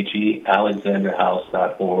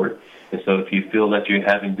THEAlexanderhouse.org. And so if you feel that you're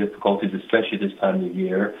having difficulties, especially this time of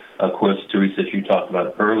year, of course, Teresa, as you talked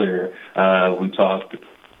about earlier, we talked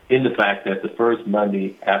in the fact that the first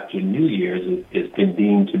Monday after New Year's has been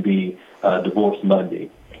deemed to be Divorce Monday.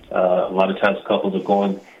 A lot of times couples are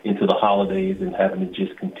going into the holidays and having to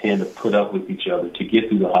just contend to put up with each other to get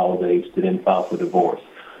through the holidays to then file for divorce.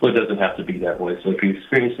 Well, it doesn't have to be that way. So if you're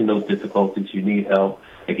experiencing those difficulties, you need help.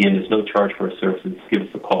 Again, there's no charge for our services. Give us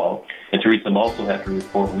a call. And Teresa, I'm also happy to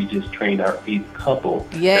report we just trained our 8th couple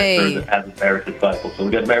that serves as a marriage disciple. So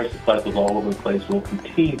we've got marriage disciples all over the place. We'll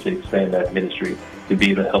continue to expand that ministry to be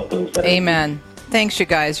able to help those that Amen. Thanks, you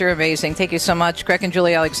guys. You're amazing. Thank you so much, Greg and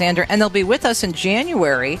Julie Alexander. And they'll be with us in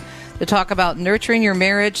January to talk about nurturing your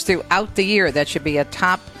marriage throughout the year. That should be a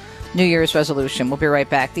top New Year's resolution. We'll be right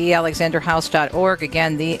back. TheAlexanderHouse.org.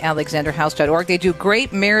 Again, TheAlexanderHouse.org. They do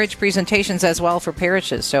great marriage presentations as well for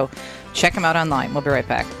parishes, so check them out online. We'll be right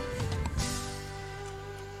back.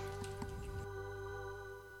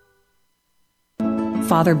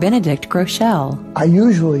 Father Benedict Groeschel. I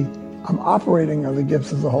usually am operating on the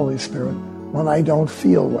gifts of the Holy Spirit when I don't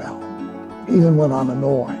feel well, even when I'm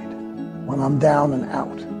annoyed, when I'm down and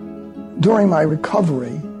out. During my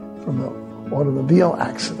recovery from the automobile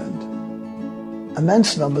accident,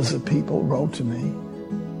 immense numbers of people wrote to me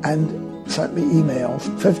and sent me emails,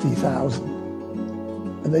 50,000.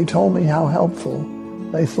 And they told me how helpful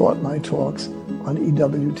they thought my talks on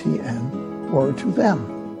EWTN were to them.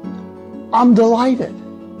 I'm delighted,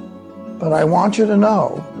 but I want you to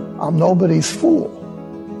know I'm nobody's fool.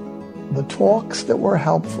 The talks that were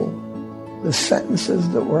helpful, the sentences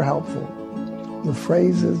that were helpful, the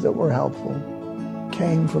phrases that were helpful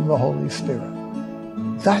came from the Holy Spirit.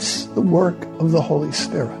 That's the work of the Holy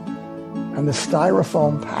Spirit. And the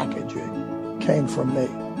styrofoam packaging came from me.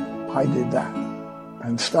 I did that.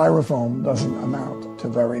 And styrofoam doesn't amount to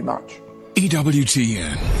very much.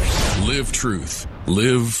 EWTN. Live truth.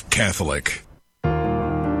 Live Catholic.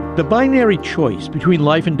 The binary choice between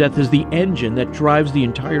life and death is the engine that drives the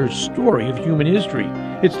entire story of human history.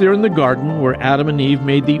 It's there in the garden where Adam and Eve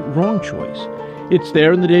made the wrong choice. It's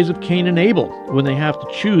there in the days of Cain and Abel, when they have to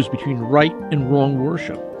choose between right and wrong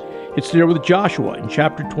worship. It's there with Joshua in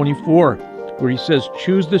chapter 24, where he says,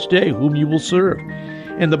 "Choose this day whom you will serve."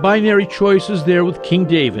 And the binary choice is there with King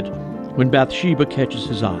David, when Bathsheba catches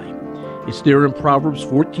his eye. It's there in Proverbs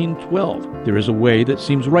 14:12. There is a way that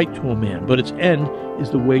seems right to a man, but its end is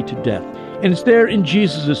the way to death. And it's there in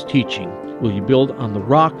Jesus' teaching. Will you build on the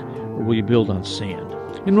rock, or will you build on sand?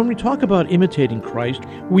 And when we talk about imitating Christ,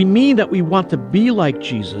 we mean that we want to be like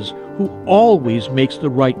Jesus, who always makes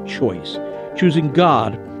the right choice, choosing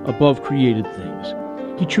God above created things.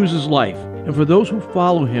 He chooses life, and for those who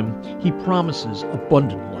follow him, he promises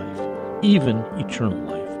abundant life, even eternal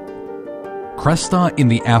life. Cresta in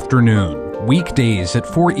the afternoon, weekdays at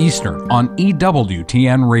 4 Eastern on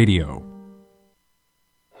EWTN Radio.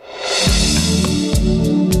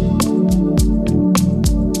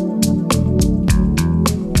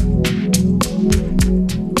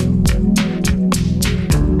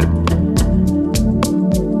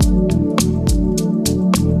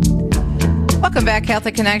 Welcome back,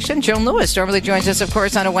 Catholic Connection. Joan Lewis normally joins us, of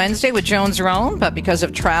course, on a Wednesday with Joan's Rome, but because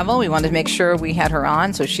of travel, we wanted to make sure we had her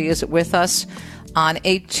on, so she is with us on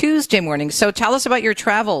a Tuesday morning. So tell us about your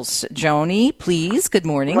travels, Joni, please. Good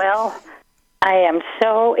morning. Well, I am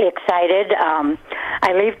so excited.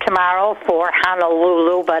 I leave tomorrow for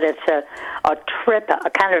Honolulu, but it's a trip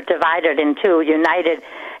kind of divided in two. United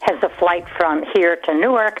has a flight from here to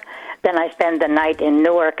Newark. Then I spend the night in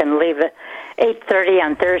Newark and leave at 8:30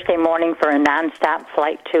 on Thursday morning for a nonstop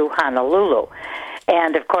flight to Honolulu.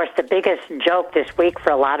 And, of course, the biggest joke this week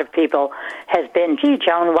for a lot of people has been, gee,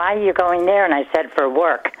 Joan, why are you going there? And I said, for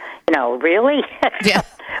work. You know, really? Yeah.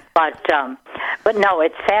 But no,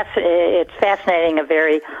 it's fascinating, a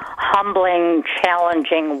very humbling,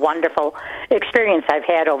 challenging, wonderful experience I've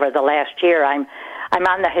had over the last year. I'm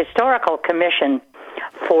on the Historical Commission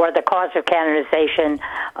for the cause of canonization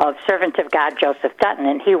of Servant of God Joseph Dutton,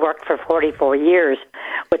 and he worked for 44 years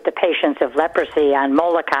with the patients of leprosy on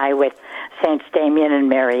Molokai with Saints Damien and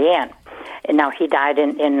Marianne. And now he died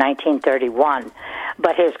in 1931.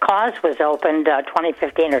 But his cause was opened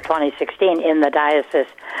 2015 or 2016 in the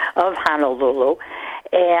Diocese of Honolulu.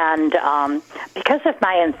 And because of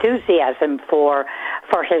my enthusiasm for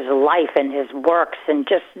his life and his works and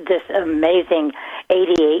just this amazing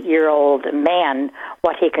 88-year-old man,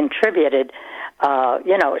 what he contributed,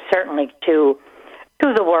 certainly to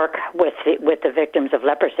the work with the victims of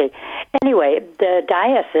leprosy. Anyway, the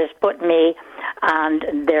diocese put me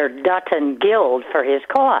on their Dutton Guild for his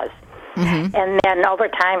cause. Mm-hmm. And then over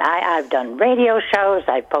time, I've done radio shows,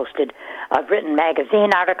 I've written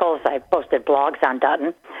magazine articles, I've posted blogs on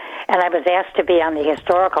Dutton, and I was asked to be on the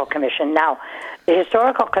Historical Commission. Now, the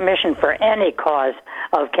Historical Commission for any cause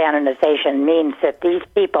of canonization means that these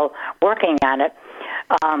people working on it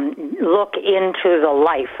look into the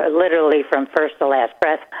life, literally from first to last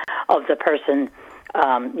breath, of the person,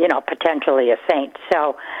 potentially a saint.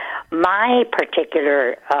 So my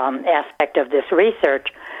particular aspect of this research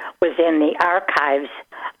was in the archives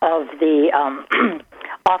of the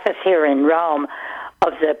office here in Rome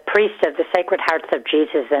of the priest of the Sacred Hearts of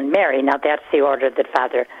Jesus and Mary. Now, that's the order that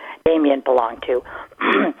Father Damien belonged to.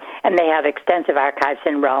 And they have extensive archives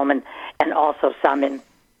in Rome and also some in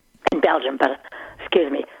Belgium, but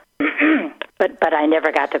excuse me. but I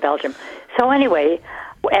never got to Belgium. So anyway,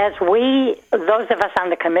 as those of us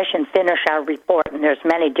on the commission finish our report, and there's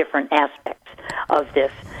many different aspects of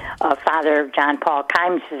this, Father John Paul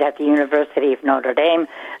Kimes is at the University of Notre Dame.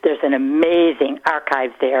 There's an amazing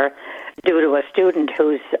archive there due to a student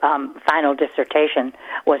whose final dissertation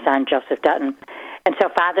was on Joseph Dutton. And so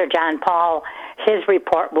Father John Paul, his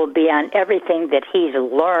report will be on everything that he's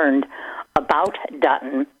learned about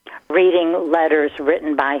Dutton, reading letters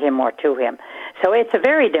written by him or to him. So it's a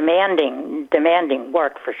very demanding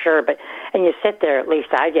work for sure. And you sit there, at least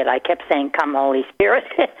I did. I kept saying, "Come, Holy Spirit,"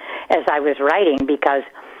 as I was writing, because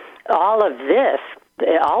all of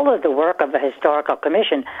the work of the Historical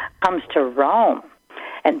Commission comes to Rome,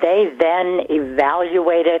 and they then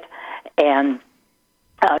evaluate it, and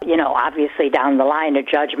obviously down the line, a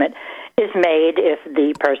judgment is made if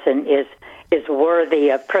the person is worthy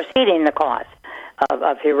of proceeding the cause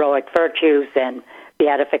of heroic virtues and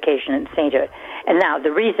beatification and sainthood. And now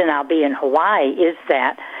the reason I'll be in Hawaii is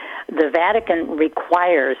that the Vatican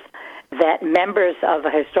requires that members of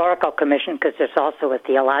a historical commission, because there's also a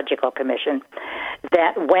theological commission,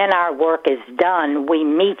 that when our work is done, we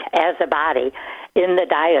meet as a body in the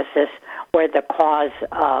diocese where the cause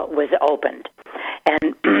was opened.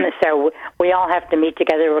 And so we all have to meet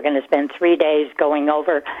together. We're going to spend 3 days going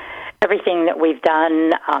over everything that we've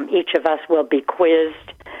done. Each of us will be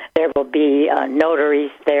quizzed. There will be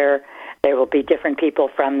notaries there. There will be different people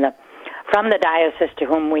from the diocese to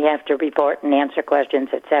whom we have to report and answer questions,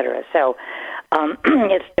 etc. So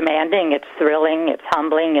it's demanding, it's thrilling, it's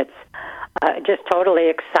humbling, it's just totally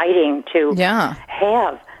exciting to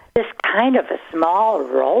have this kind of a small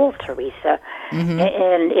role, Teresa,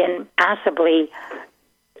 in possibly,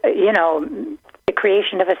 the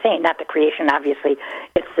creation of a saint. Not the creation, obviously,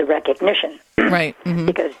 it's the recognition. Right. Mm-hmm.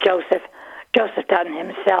 Because Joseph Dutton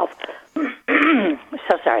himself,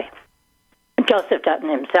 Joseph Dutton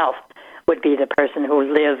himself would be the person who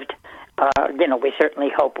lived, we certainly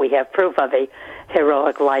hope we have proof of a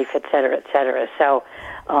heroic life, et cetera, et cetera. So,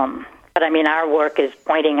 but I mean, our work is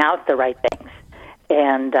pointing out the right things.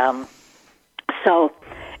 And so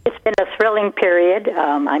it's been a thrilling period.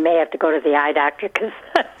 I may have to go to the eye doctor because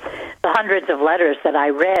the hundreds of letters that I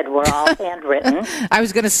read were all handwritten. I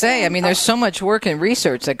was going to say, I mean, there's so much work and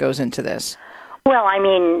research that goes into this. Well, I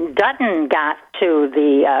mean, Dutton got to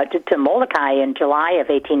Molokai in July of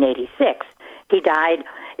 1886. He died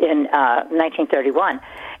in 1931.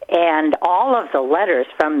 And all of the letters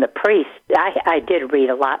from the priest, I did read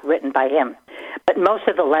a lot written by him, but most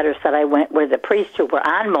of the letters that I went were the priests who were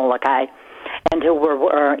on Molokai and who were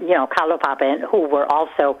Kalopapa, and who were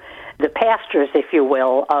also the pastors, if you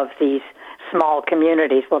will, of these small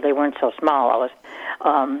communities. Well, they weren't so small.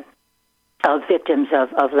 Of victims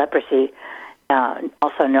of leprosy,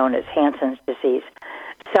 also known as Hansen's disease.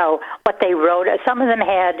 So what they wrote, some of them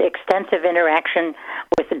had extensive interaction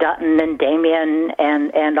with Dutton and Damien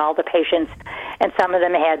and all the patients, and some of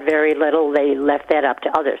them had very little. They left that up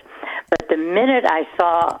to others. But the minute I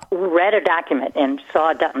read a document and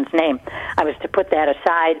saw Dutton's name, I was to put that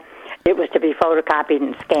aside. It was to be photocopied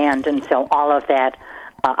and scanned, and so all of that,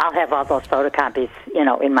 I'll have all those photocopies,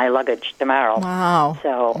 in my luggage tomorrow. Wow.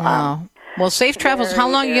 So, wow. Well, safe travels. How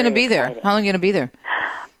long are you going to be there? How long are you going to be there?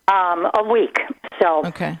 A week. So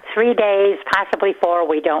 3 days, possibly 4,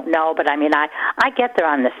 we don't know. But, I get there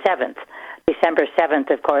on the 7th, December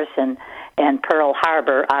 7th, of course, and Pearl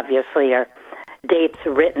Harbor, obviously, are dates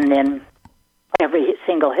written in every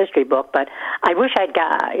single history book. But I wish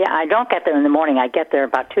I don't get there in the morning. I get there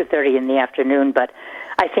about 2:30 in the afternoon. But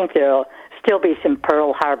I think there'll still be some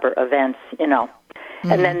Pearl Harbor events,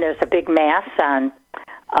 Mm-hmm. And then there's a big mass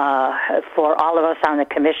for all of us on the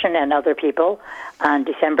commission and other people on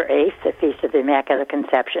December 8th, the Feast of the Immaculate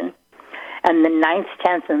Conception. And the 9th,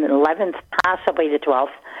 10th, and the 11th, possibly the 12th,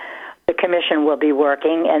 the commission will be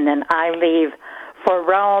working. And then I leave for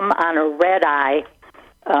Rome on a red-eye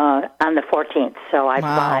on the 14th. So I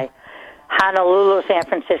fly Honolulu, San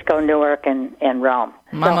Francisco, Newark, and Rome.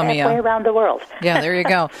 Mamma mia. Halfway around the world. Yeah, there you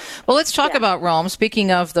go. Well, let's talk about Rome.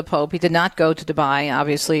 Speaking of the Pope, he did not go to Dubai,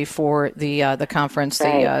 obviously, for the conference,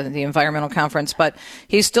 the environmental conference, but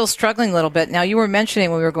he's still struggling a little bit. Now, you were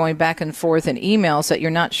mentioning when we were going back and forth in emails that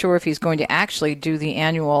you're not sure if he's going to actually do the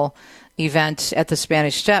annual event at the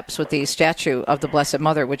Spanish Steps with the statue of the Blessed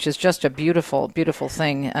Mother, which is just a beautiful, beautiful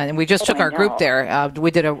thing. And we just took our group there.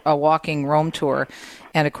 We did a walking Rome tour.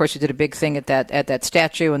 And, of course, you did a big thing at that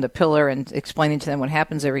statue and the pillar and explaining to them what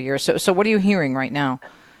happens every year. So what are you hearing right now?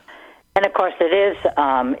 And, of course, it is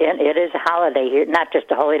a holiday here, not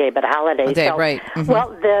just a holy day, but a holiday. Right. Mm-hmm. Well,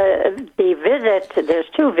 the visit, there's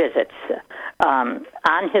 2 visits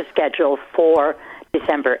on his schedule for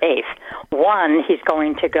December 8th. One, he's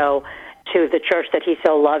going to go to the church that he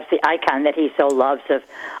so loves, the icon that he so loves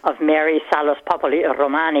of Mary Salus Populi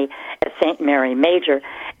Romani at St. Mary Major,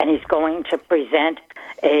 and he's going to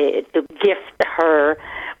to gift her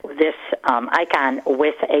this icon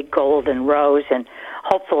with a golden rose, and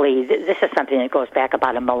hopefully this is something that goes back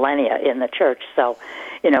about a millennia in the church. So,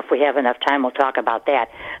 if we have enough time, we'll talk about that.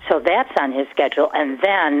 So that's on his schedule, and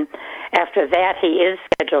then after that, he is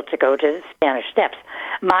scheduled to go to the Spanish Steps.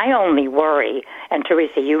 My only worry, and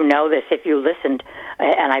Teresa, you know this if you listened,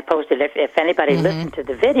 and I posted, if anybody listened to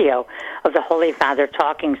the video of the Holy Father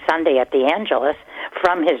talking Sunday at the Angelus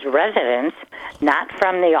from his residence, not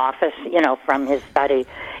from the office, from his study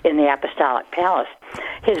in the Apostolic Palace,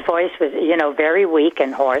 his voice was, very weak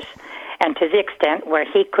and hoarse, and to the extent where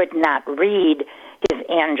he could not read his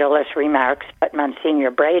Angelus remarks, but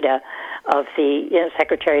Monsignor Breda of the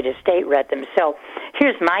Secretary of State read them. So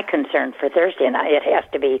here's my concern for Thursday, and it has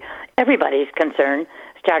to be everybody's concern,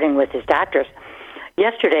 starting with his doctors.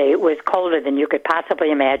 Yesterday it was colder than you could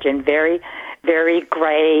possibly imagine, very, very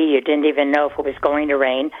gray. You didn't even know if it was going to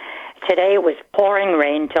rain. Today it was pouring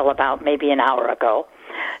rain till about maybe an hour ago.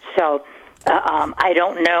 So I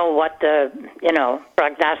don't know what the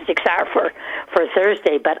prognostics are for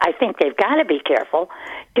Thursday, but I think they've got to be careful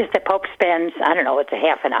because the Pope spends, I don't know, it's a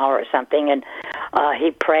half an hour or something, and he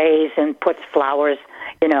prays and puts flowers,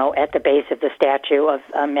 at the base of the statue of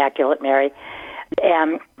Immaculate Mary.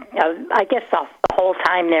 And I guess the whole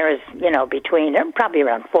time there is, between probably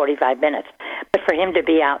around 45 minutes. But for him to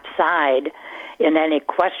be outside in any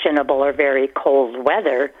questionable or very cold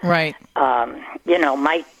weather, right?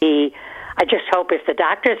 Might be. I just hope if the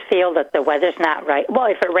doctors feel that the weather's not right. Well,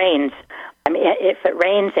 if it rains, if it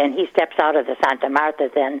rains and he steps out of the Santa Marta,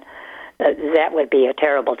 then that would be a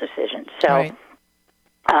terrible decision. So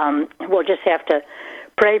we'll just have to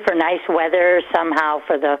pray for nice weather somehow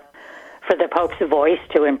for the Pope's voice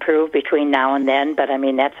to improve between now and then. But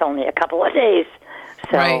that's only a couple of days.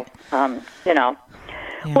 So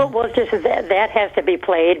we'll just that has to be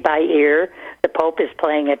played by ear. The Pope is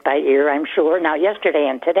playing it by ear, I'm sure. Now, yesterday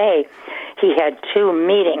and today, he had 2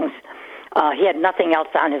 meetings. He had nothing else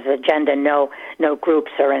on his agenda, no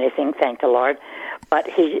groups or anything, thank the Lord. But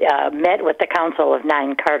he met with the Council of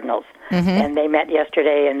 9 Cardinals, and they met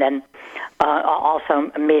yesterday and then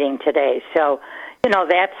also a meeting today. So,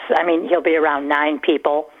 that's, he'll be around 9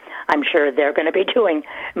 people. I'm sure they're going to be doing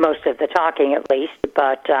most of the talking at least.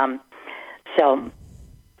 But so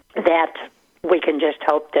that we can just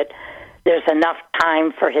hope that there's enough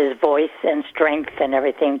time for his voice and strength and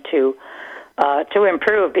everything to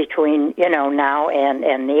improve between now and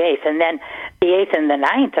the 8th. And then the 8th and the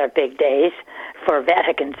 9th are big days for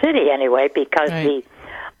Vatican City anyway, because right.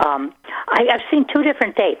 I've seen two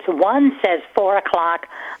different dates. One says 4 o'clock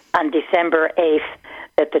on December 8th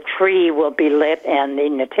that the tree will be lit and the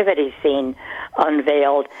nativity scene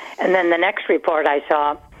unveiled. And then the next report I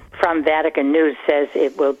saw from Vatican News says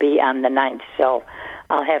it will be on the 9th. So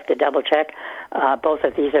I'll have to double check. Both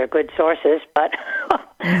of these are good sources, but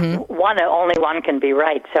only one can be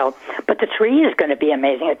right. So, but the tree is going to be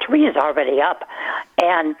amazing. The tree is already up,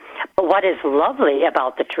 and what is lovely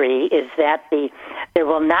about the tree is that there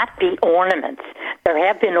will not be ornaments. There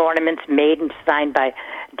have been ornaments made and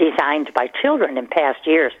designed by children in past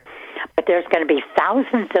years, but there's going to be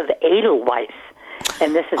thousands of edelweiss,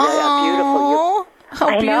 and this is a beautiful.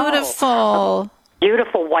 How beautiful!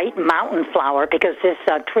 Beautiful white mountain flower, because this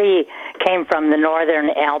tree came from the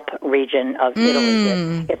northern Alp region of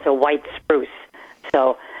Italy. It's a white spruce,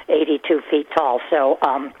 so 82 feet tall. So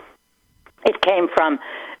it came from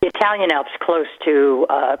the Italian Alps close to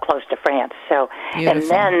France. So, and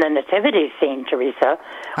then the nativity scene, Teresa,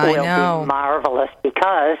 will be marvelous,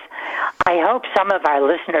 because I hope some of our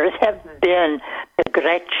listeners have been to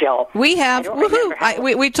Greccio. We have.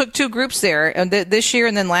 Woohoo! We took two groups there, this year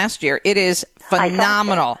and then last year. It is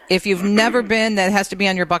phenomenal. If you've never been, that has to be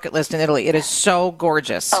on your bucket list in Italy. It is so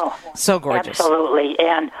gorgeous. Oh, so gorgeous. Absolutely.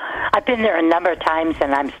 And I've been there a number of times,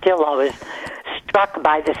 and I'm still always struck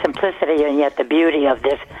by the simplicity and yet the beauty of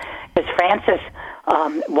this. Because Francis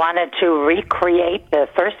wanted to recreate the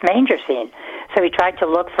first manger scene. So he tried to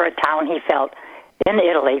look for a town he felt in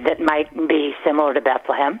Italy that might be similar to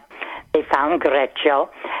Bethlehem. They found Greccio,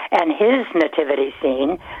 and his nativity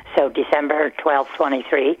scene, so December 12,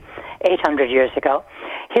 23, 800 years ago,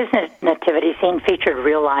 his nativity scene featured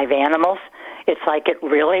real live animals. It's like it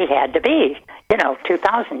really had to be,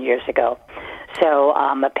 2,000 years ago. So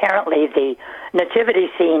apparently the nativity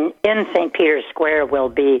scene in St. Peter's Square will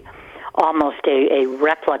be almost a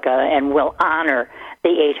replica and will honor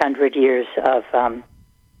the 800 years of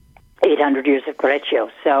Greccio.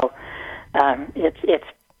 So it's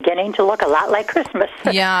beginning to look a lot like Christmas.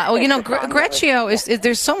 Yeah. Oh, Greccio is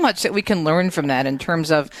there's so much that we can learn from that in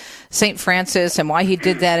terms of St. Francis and why he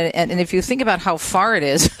did that. And if you think about how far it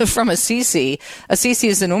is from Assisi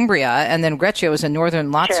is in Umbria, and then Greccio is in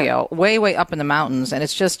northern Lazio, way, way up in the mountains. And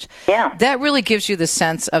it's just, that really gives you the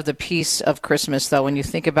sense of the peace of Christmas, though, when you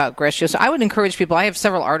think about Greccio. So I would encourage people, I have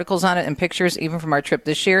several articles on it and pictures, even from our trip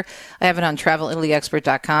this year. I have it on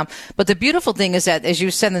travelitalyexpert.com. But the beautiful thing is that, as you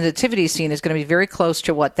said, the nativity scene is going to be very close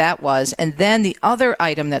to what that was. And then the other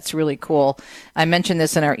item that's really cool, I mentioned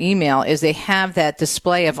this in our email, is they have that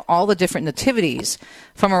display of all the different nativities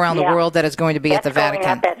from around the world that is going to be at the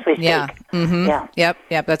Vatican. Yep,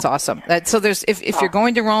 that's awesome. So there's if you're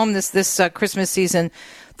going to Rome this Christmas season,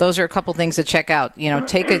 those are a couple things to check out.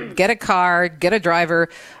 Get a car, get a driver,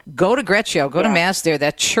 go to Greccio, go to Mass there.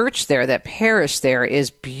 That church there, that parish there is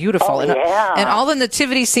beautiful. And all the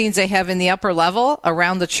nativity scenes they have in the upper level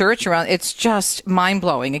around the church, it's just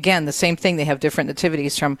mind-blowing. Again, the same thing. They have different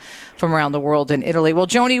nativities from around the world in Italy. Well,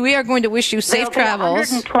 Joni, we are going to wish you safe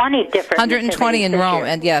travels. 120 in Rome,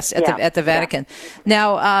 and yes, at the Vatican.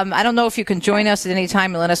 Now, I don't know if you can join us at any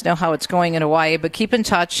time and let us know how it's going in Hawaii, but keep in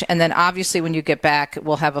touch. And then obviously when you get back,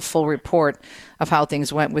 we'll have a full report of how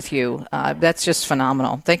things went with you. That's just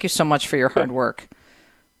phenomenal. Thank you so much for your hard work.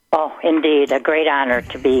 Oh, indeed. A great honor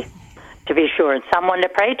to be sure, and someone to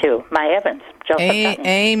pray to. My heavens.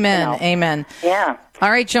 Amen. Amen. Yeah. All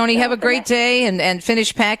right, Joni, have a great day and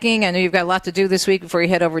finish packing. I know you've got a lot to do this week before you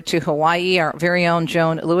head over to Hawaii. Our very own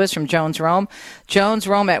Joan Lewis from Joan's Rome. Joan's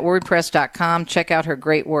Rome at WordPress.com. Check out her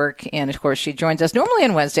great work. And, of course, she joins us normally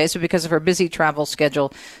on Wednesdays, but because of her busy travel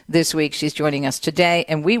schedule this week, she's joining us today.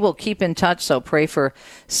 And we will keep in touch, so pray for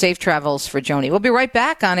safe travels for Joni. We'll be right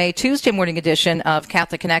back on a Tuesday morning edition of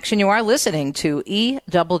Catholic Connection. You are listening to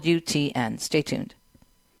EWTN. Stay tuned.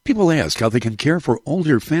 People ask how they can care for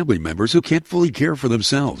older family members who can't fully care for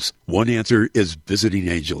themselves. One answer is Visiting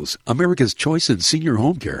Angels, America's choice in senior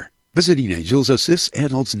home care. Visiting Angels assists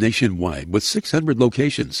adults nationwide with 600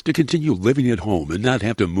 locations to continue living at home and not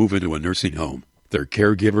have to move into a nursing home. Their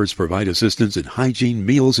caregivers provide assistance in hygiene,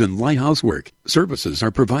 meals, and light housework. Services are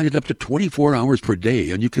provided up to 24 hours per day,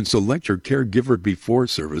 and you can select your caregiver before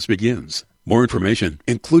service begins. More information,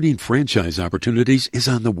 including franchise opportunities, is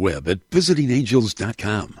on the web at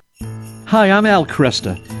visitingangels.com. Hi, I'm Al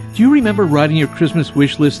Cresta. Do you remember writing your Christmas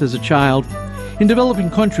wish list as a child? In developing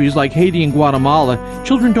countries like Haiti and Guatemala,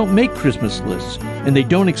 children don't make Christmas lists, and they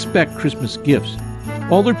don't expect Christmas gifts.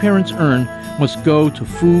 All their parents earn must go to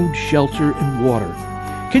food, shelter, and water.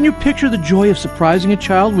 Can you picture the joy of surprising a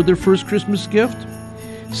child with their first Christmas gift?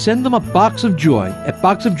 Send them a box of joy at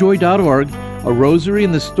boxofjoy.org. A rosary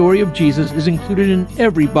and the story of Jesus is included in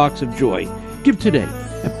every box of joy. Give today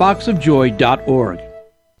at boxofjoy.org.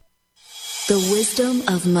 The wisdom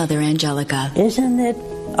of Mother Angelica. Isn't it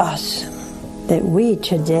awesome that we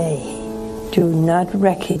today do not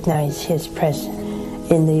recognize His presence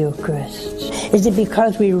in the Eucharist? Is it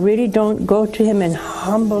because we really don't go to Him in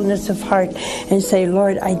humbleness of heart and say,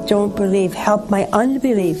 Lord, I don't believe, help my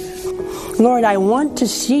unbelief. Lord, I want to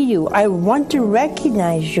see you. I want to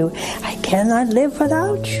recognize you. I cannot live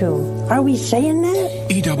without you. Are we saying that?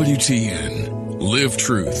 EWTN. Live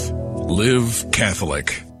truth. Live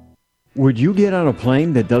Catholic. Would you get on a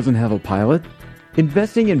plane that doesn't have a pilot?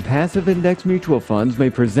 Investing in passive index mutual funds may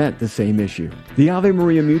present the same issue. The Ave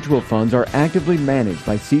Maria mutual funds are actively managed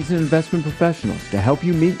by seasoned investment professionals to help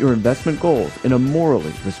you meet your investment goals in a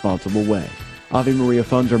morally responsible way. Ave Maria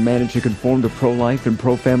funds are managed to conform to pro-life and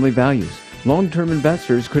pro-family values. Long-term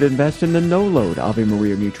investors could invest in the no-load Ave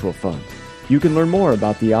Maria mutual funds. You can learn more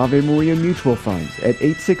about the Ave Maria mutual funds at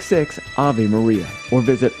 866-AVE-MARIA or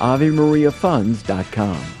visit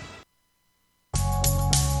AveMariaFunds.com.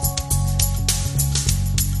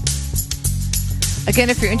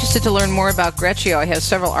 Again, if you're interested to learn more about Greccio, I have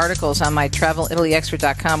several articles on my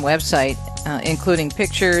TravelItalyExpert.com website, including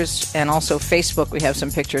pictures and also Facebook. We have some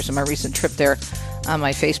pictures of my recent trip there on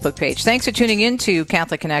my Facebook page. Thanks for tuning in to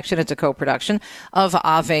Catholic Connection. It's a co-production of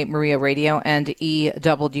Ave Maria Radio and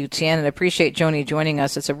EWTN. And I appreciate Joni joining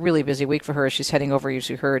us. It's a really busy week for her. She's heading over, as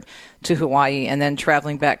you heard, to Hawaii and then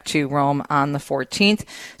traveling back to Rome on the 14th.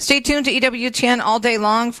 Stay tuned to EWTN all day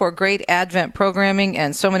long for great Advent programming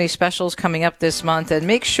and so many specials coming up this month. And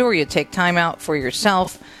make sure you take time out for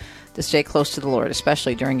yourself to stay close to the Lord,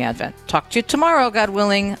 especially during Advent. Talk to you tomorrow, God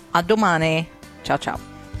willing. A domani. Ciao, ciao.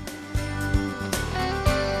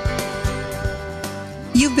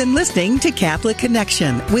 You've been listening to Catholic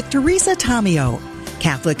Connection with Teresa Tomeo.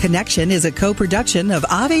 Catholic Connection is a co-production of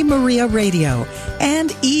Ave Maria Radio and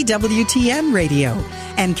EWTN Radio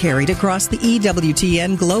and carried across the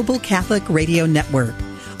EWTN Global Catholic Radio Network.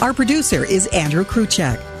 Our producer is Andrew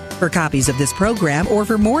Kruchek. For copies of this program or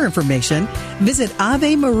for more information, visit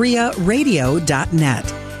AveMariaRadio.net.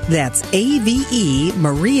 That's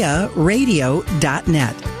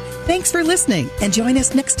AVEMariaRadio.net. Thanks for listening and join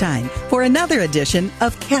us next time for another edition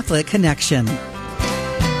of Catholic Connection.